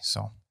anybody.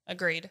 So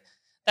agreed.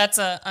 That's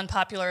an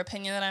unpopular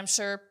opinion that I'm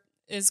sure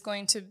is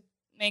going to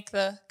make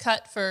the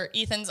cut for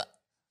Ethan's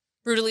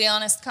brutally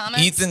honest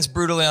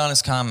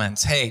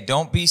comments. Hey,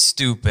 don't be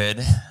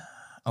stupid.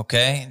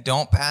 Okay,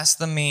 don't pass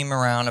the meme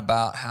around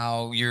about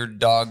how your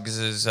dog's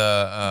is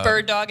a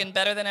bird dog and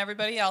better than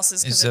everybody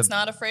else's because it's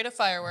not afraid of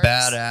fireworks.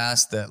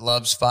 Badass that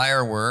loves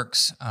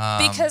fireworks.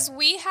 Because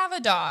we have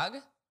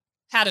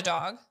had a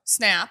dog,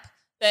 Snap,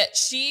 that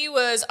she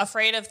was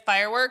afraid of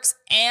fireworks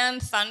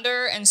and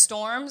thunder and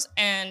storms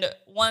and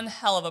one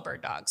hell of a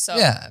bird dog. So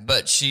yeah,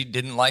 but she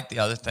didn't like the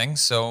other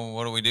things. So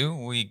what do?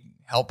 We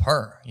help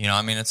her.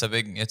 It's a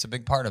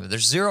big part of it.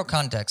 There's zero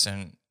context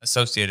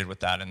associated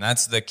with that, and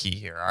that's the key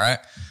here. All right,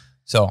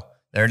 so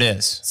there it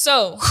is.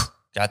 So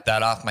got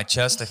that off my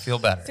chest. I feel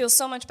better. Feel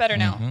so much better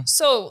now.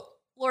 So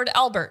Lord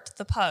Albert,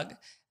 the pug,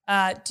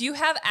 do you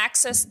have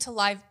access to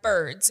live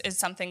birds? Is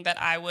something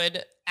that I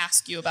would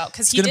ask you about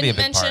because he didn't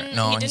mention.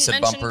 No, he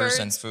said bumpers birds.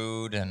 And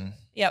food and.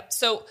 Yep.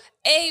 So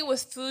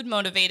with food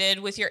motivated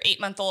with your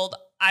 8-month-old,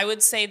 I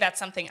would say that's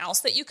something else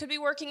that you could be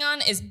working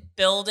on is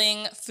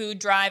building food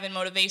drive and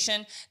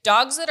motivation.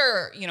 Dogs that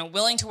are,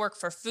 willing to work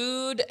for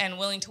food and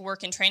willing to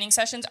work in training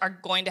sessions are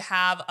going to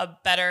have a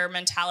better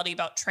mentality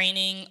about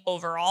training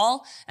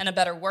overall and a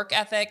better work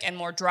ethic and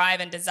more drive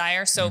and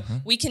desire. So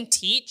we can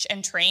teach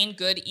and train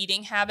good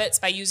eating habits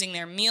by using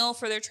their meal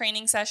for their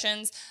training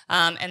sessions.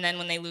 And then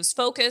when they lose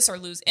focus or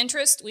lose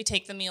interest, we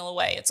take the meal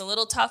away. It's a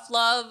little tough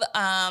love,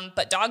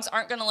 but dogs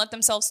aren't going to let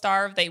themselves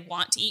starve. They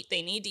want to eat.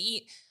 They need to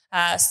eat.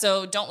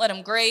 So don't let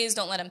them graze.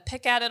 Don't let them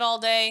pick at it all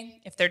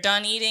day. If they're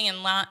done eating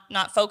and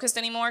not focused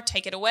anymore,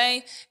 take it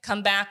away.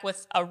 Come back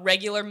with a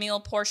regular meal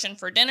portion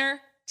for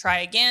dinner. Try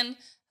again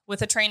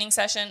with a training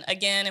session.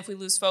 Again, if we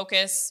lose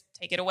focus,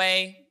 take it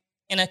away.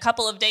 In a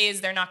couple of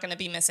days, they're not going to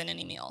be missing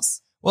any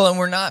meals. Well, and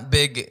we're not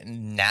big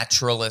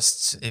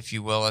naturalists, if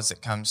you will, as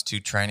it comes to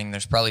training.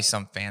 There's probably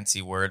some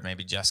fancy word.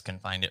 Maybe Jess can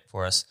find it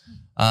for us.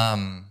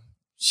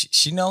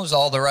 She knows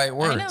all the right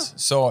words.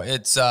 So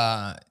it's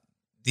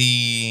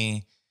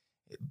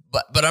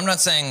But I'm not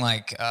saying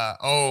like,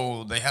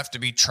 they have to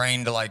be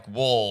trained like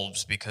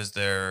wolves because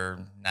they're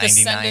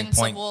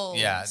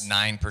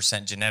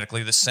 9%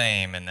 genetically the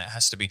same, and that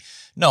has to be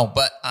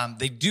but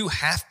they do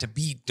have to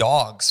be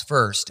dogs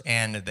first,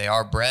 and they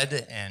are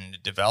bred and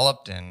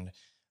developed and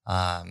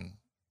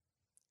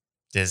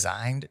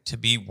designed to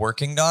be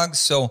working dogs,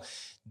 so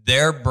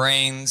their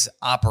brains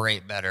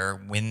operate better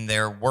when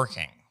they're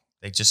working.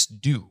 They just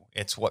do.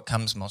 It's what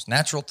comes most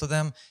natural to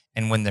them.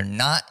 And when they're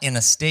not in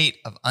a state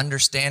of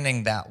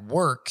understanding that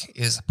work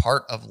is a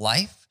part of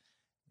life,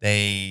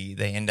 they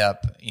end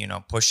up,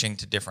 pushing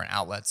to different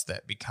outlets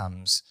that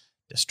becomes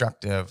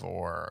destructive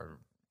or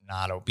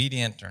not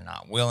obedient or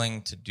not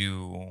willing to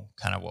do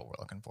kind of what we're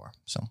looking for.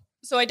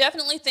 So I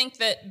definitely think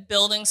that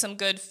building some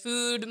good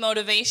food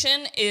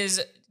motivation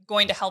is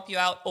going to help you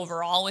out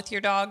overall with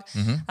your dog.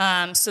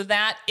 So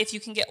that if you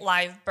can get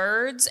live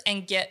birds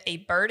and get a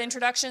bird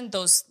introduction,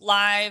 those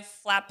live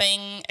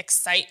flapping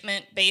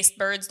excitement-based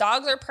birds,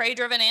 dogs are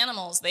prey-driven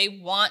animals. They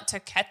want to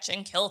catch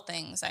and kill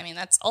things. I mean,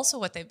 that's also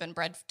what they've been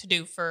bred to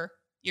do for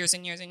years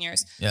and years and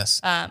years. Yes.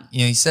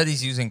 He said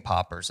he's using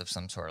poppers of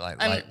some sort, like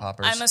light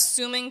poppers. I'm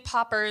assuming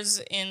poppers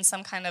in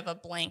some kind of a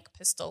blank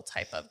pistol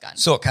type of gun.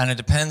 So it kind of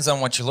depends on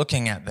what you're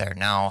looking at there.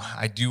 Now,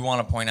 I do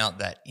want to point out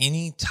that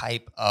any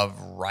type of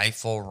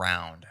rifle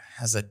round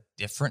has a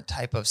different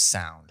type of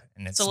sound.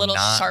 And It's a little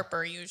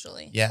sharper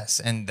usually.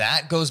 Yes. And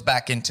that goes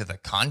back into the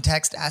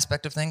context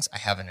aspect of things. I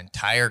have an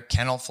entire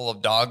kennel full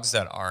of dogs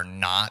that are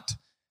not,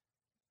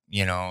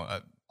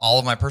 all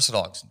of my Persa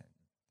dogs.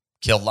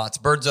 Killed lots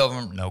of birds over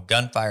them, no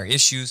gunfire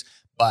issues.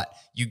 But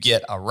you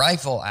get a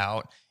rifle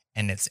out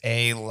and it's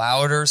a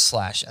louder /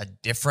 a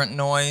different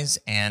noise.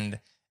 And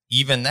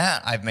even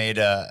that I've made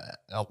a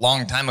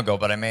long time ago,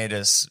 but I made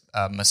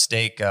a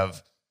mistake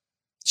of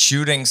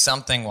shooting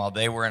something while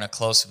they were in a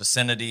close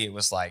vicinity. It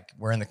was like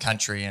we're in the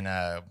country and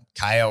a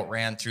coyote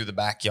ran through the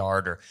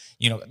backyard or,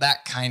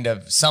 that kind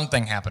of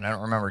something happened. I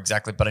don't remember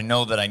exactly, but I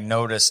know that I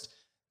noticed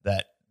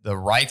that the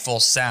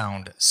rifle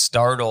sound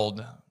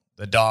startled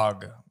the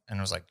dog and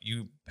was like,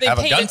 you have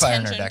a gunfire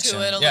interdiction.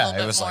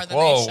 It was like,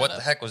 whoa, what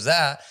the heck was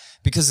that?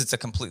 Because it's a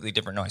completely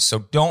different noise. So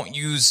don't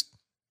use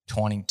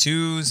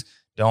 22s,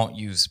 don't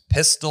use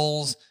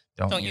pistols,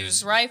 don't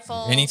use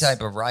rifles, any type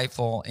of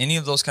rifle. Any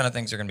of those kind of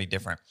things are going to be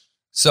different.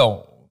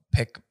 So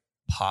pick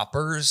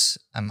poppers.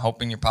 I'm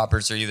hoping your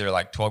poppers are either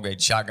like 12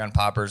 gauge shotgun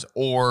poppers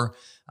or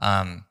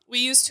we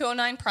use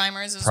 209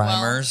 primers as well.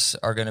 Primers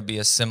are going to be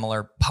a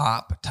similar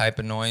pop type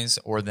of noise,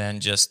 or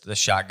then just the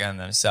shotgun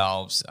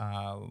themselves.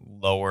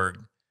 Lower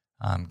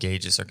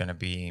gauges are going to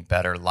be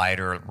better.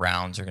 Lighter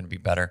rounds are going to be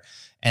better.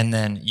 And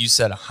then you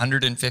said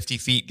 150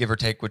 feet, give or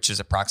take, which is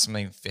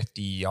approximately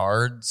 50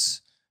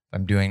 yards, if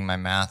I'm doing my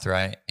math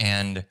right.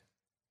 And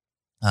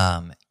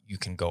you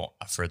can go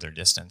a further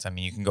distance. I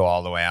mean, you can go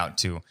all the way out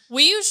to...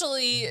 We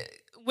usually,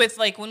 with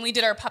when we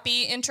did our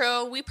puppy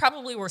intro, we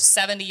probably were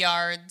 70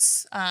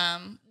 yards.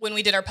 When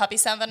we did our puppy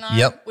seminar,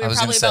 we were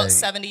probably about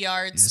 70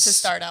 yards to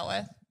start out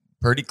with.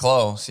 Pretty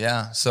close,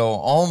 yeah. So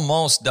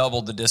almost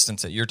double the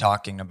distance that you're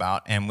talking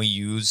about. And we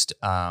used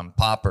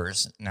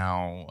poppers.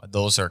 Now,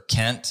 those are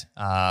Kent.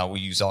 We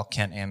use all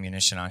Kent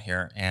ammunition on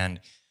here. And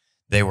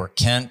they were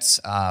Kent's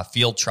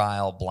field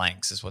trial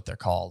blanks is what they're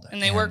called.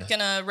 And they work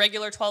in a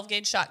regular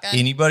 12-gauge shotgun.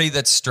 Anybody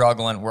that's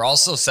struggling, we're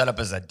also set up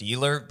as a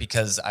dealer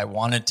because I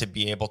wanted to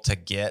be able to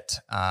get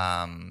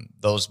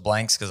those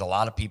blanks because a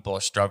lot of people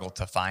struggle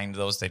to find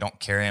those. They don't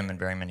carry them in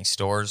very many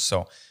stores.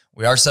 So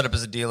we are set up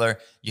as a dealer.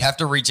 You have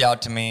to reach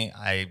out to me.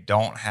 I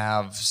don't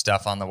have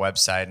stuff on the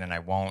website and I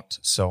won't.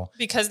 So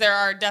because there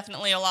are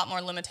definitely a lot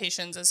more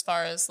limitations as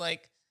far as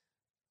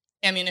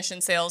ammunition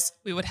sales.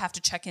 We would have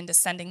to check into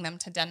sending them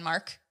to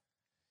Denmark.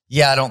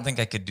 Yeah, I don't think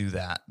I could do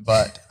that.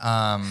 But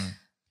all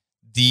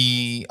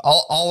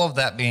of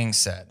that being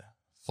said,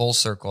 full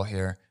circle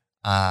here.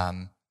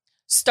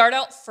 Start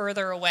out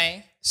further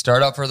away.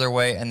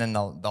 And then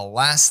the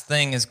last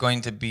thing is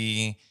going to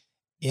be,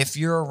 if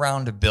you're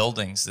around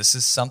buildings, this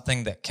is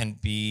something that can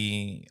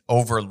be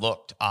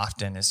overlooked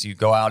often as you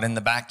go out in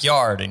the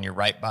backyard and you're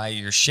right by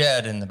your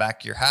shed in the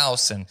back of your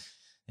house and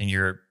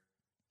you're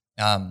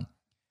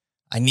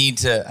I need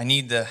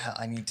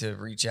to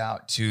reach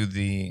out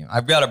to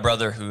I've got a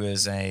brother who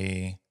is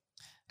a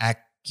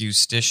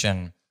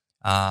acoustician,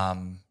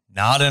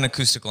 not an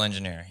acoustical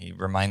engineer. He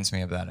reminds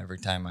me of that every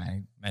time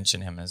I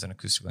mention him as an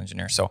acoustical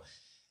engineer. So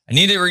I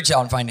need to reach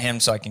out and find him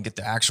so I can get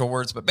the actual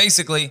words. But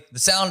basically, the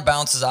sound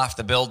bounces off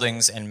the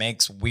buildings and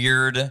makes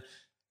weird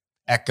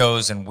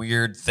echoes and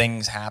weird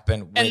things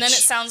happen. And then it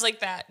sounds like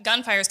that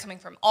gunfire is coming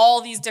from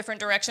all these different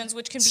directions,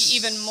 which can be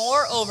even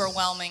more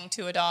overwhelming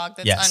to a dog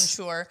that's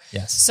unsure.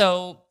 Yes.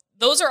 So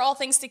those are all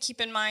things to keep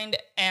in mind.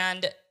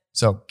 And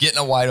so get in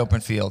a wide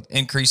open field,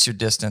 increase your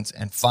distance,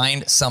 and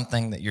find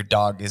something that your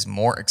dog is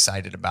more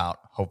excited about.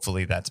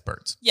 Hopefully that's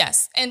birds.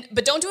 Yes.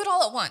 But don't do it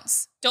all at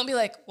once. Don't be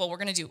like, well, we're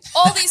going to do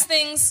all these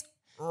things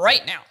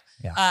right now.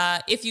 Yeah.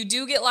 If you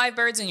do get live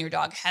birds and your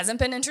dog hasn't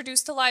been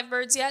introduced to live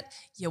birds yet,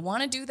 you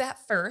want to do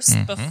that first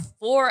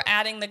before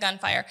adding the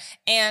gunfire.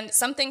 And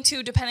something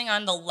too, depending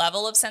on the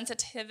level of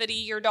sensitivity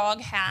your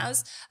dog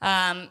has,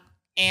 and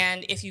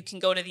if you can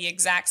go to the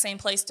exact same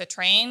place to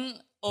train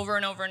over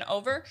and over and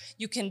over,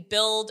 you can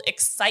build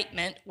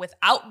excitement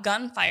without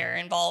gunfire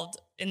involved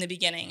in the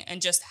beginning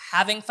and just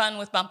having fun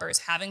with bumpers,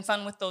 having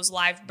fun with those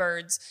live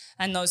birds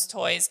and those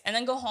toys, and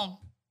then go home.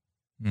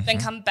 Then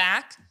come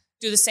back,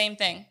 do the same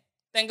thing.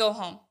 Then go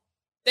home.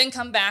 Then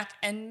come back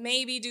and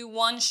maybe do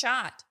one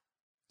shot.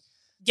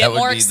 Get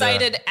more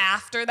excited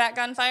after that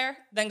gunfire,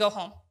 then go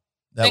home.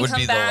 That would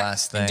be the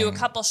last thing. And do a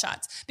couple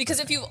shots. Because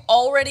if you've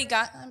already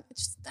got...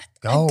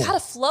 I've got to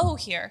flow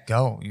here.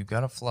 You got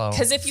to flow.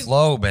 Because if you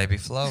flow, baby,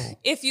 flow.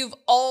 If you've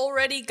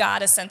already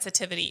got a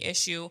sensitivity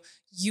issue,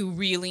 you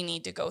really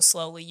need to go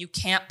slowly. You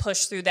can't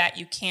push through that.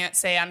 You can't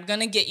say, I'm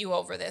going to get you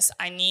over this.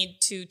 I need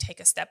to take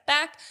a step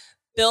back,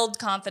 build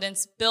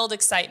confidence, build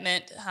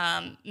excitement,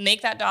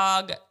 make that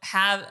dog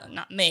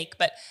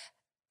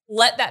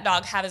let that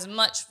dog have as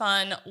much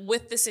fun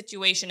with the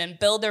situation and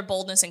build their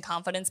boldness and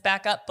confidence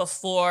back up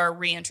before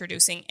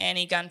reintroducing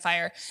any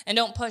gunfire. And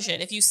don't push it.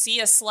 If you see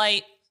a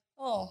slight,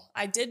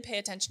 I did pay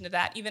attention to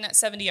that, even at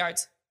 70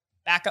 yards,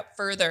 back up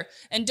further.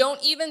 And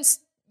don't even,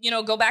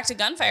 go back to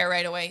gunfire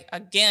right away.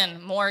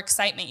 Again, more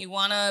excitement. You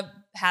want to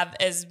have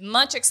as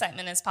much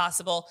excitement as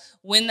possible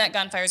when that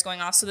gunfire is going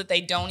off so that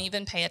they don't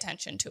even pay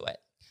attention to it.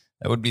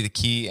 That would be the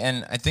key.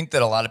 And I think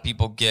that a lot of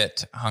people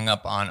get hung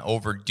up on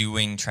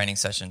overdoing training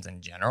sessions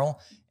in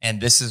general.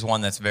 And this is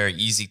one that's very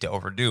easy to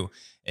overdo.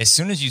 As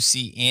soon as you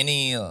see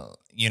any,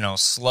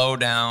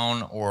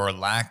 slowdown or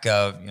lack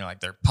of, like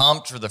they're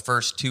pumped for the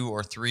first 2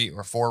 or 3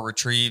 or 4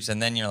 retrieves.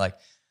 And then you're like,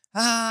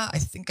 I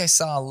think I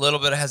saw a little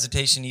bit of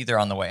hesitation either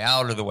on the way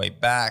out or the way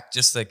back.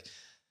 Just like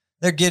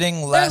they're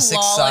getting less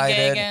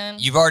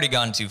excited. You've already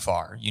gone too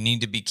far. You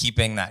need to be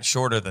keeping that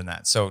shorter than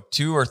that. So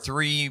 2 or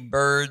 3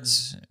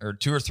 birds or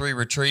 2 or 3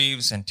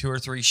 retrieves and 2 or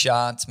 3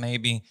 shots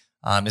maybe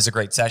is a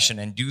great session.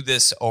 And do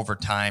this over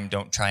time.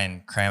 Don't try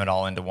and cram it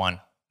all into one.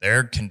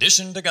 They're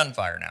conditioned to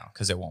gunfire now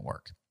because it won't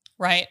work.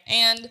 Right.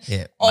 And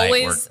it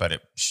might work, but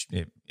it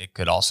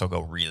could also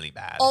go really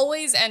bad.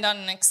 Always end on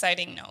an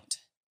exciting note.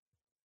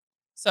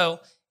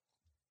 So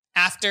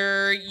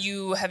after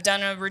you have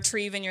done a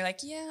retrieve and you're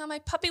like, yeah, my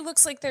puppy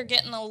looks like they're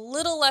getting a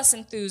little less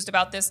enthused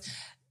about this.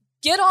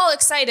 Get all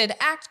excited,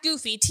 act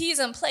goofy, tease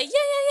them, play,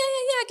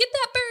 yeah, get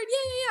that bird,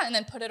 yeah, and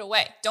then put it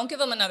away. Don't give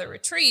them another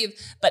retrieve,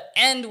 but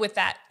end with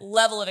that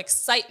level of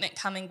excitement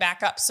coming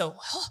back up. So,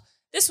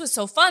 this was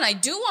so fun. I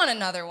do want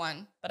another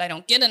one, but I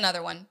don't get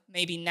another one.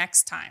 Maybe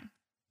next time.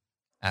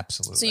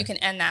 Absolutely. So you can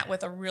end that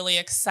with a really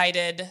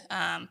excited,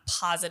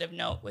 positive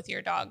note with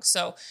your dog.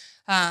 So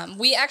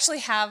we actually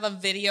have a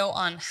video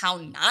on how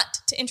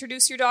not to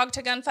introduce your dog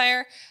to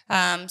gunfire.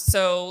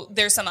 So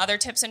there's some other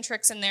tips and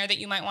tricks in there that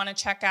you might want to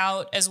check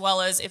out, as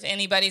well as if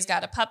anybody's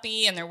got a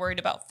puppy and they're worried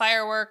about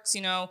fireworks.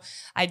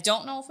 I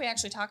don't know if we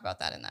actually talk about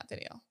that in that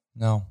video.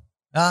 No.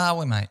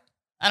 We might.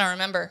 I don't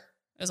remember.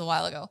 It was a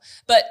while ago.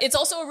 But it's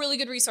also a really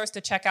good resource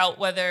to check out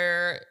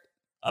whether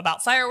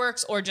about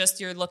fireworks or just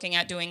you're looking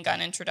at doing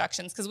gun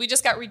introductions. Because we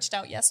just got reached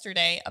out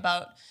yesterday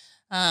about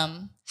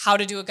how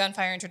to do a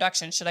gunfire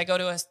introduction. Should I go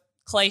to a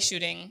clay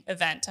shooting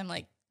event? I'm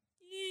like,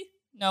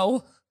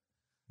 no.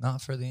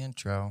 Not for the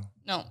intro.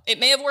 No. It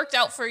may have worked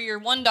out for your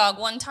one dog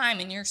one time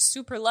and you're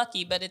super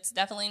lucky, but it's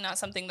definitely not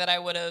something that I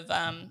would have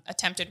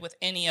attempted with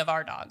any of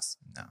our dogs.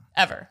 No.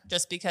 Ever.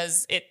 Just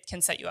because it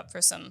can set you up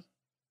for some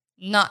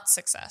not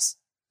success.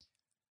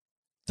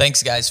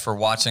 Thanks, guys, for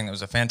watching. That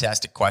was a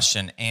fantastic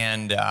question,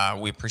 and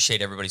we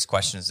appreciate everybody's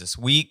questions this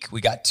week. We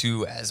got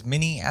to as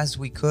many as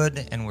we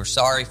could, and we're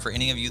sorry for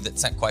any of you that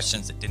sent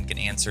questions that didn't get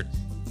answered.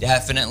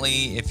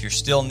 Definitely, if you're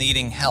still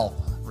needing help,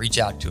 reach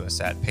out to us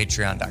at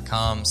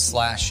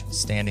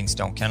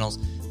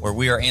patreon.com/standingstonekennels, where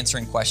we are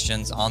answering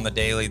questions on the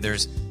daily.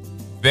 There's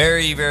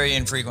very, very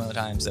infrequent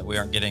times that we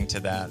aren't getting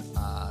to that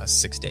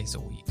 6 days a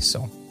week.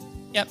 So.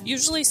 Yep.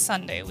 Usually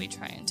Sunday we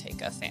try and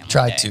take a family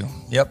Try day. to.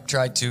 Yep.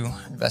 Try to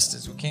invest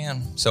as we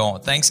can. So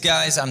thanks,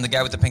 guys. I'm the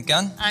guy with the pink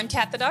gun. I'm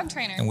Kat, the dog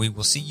trainer. And we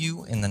will see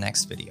you in the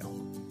next video.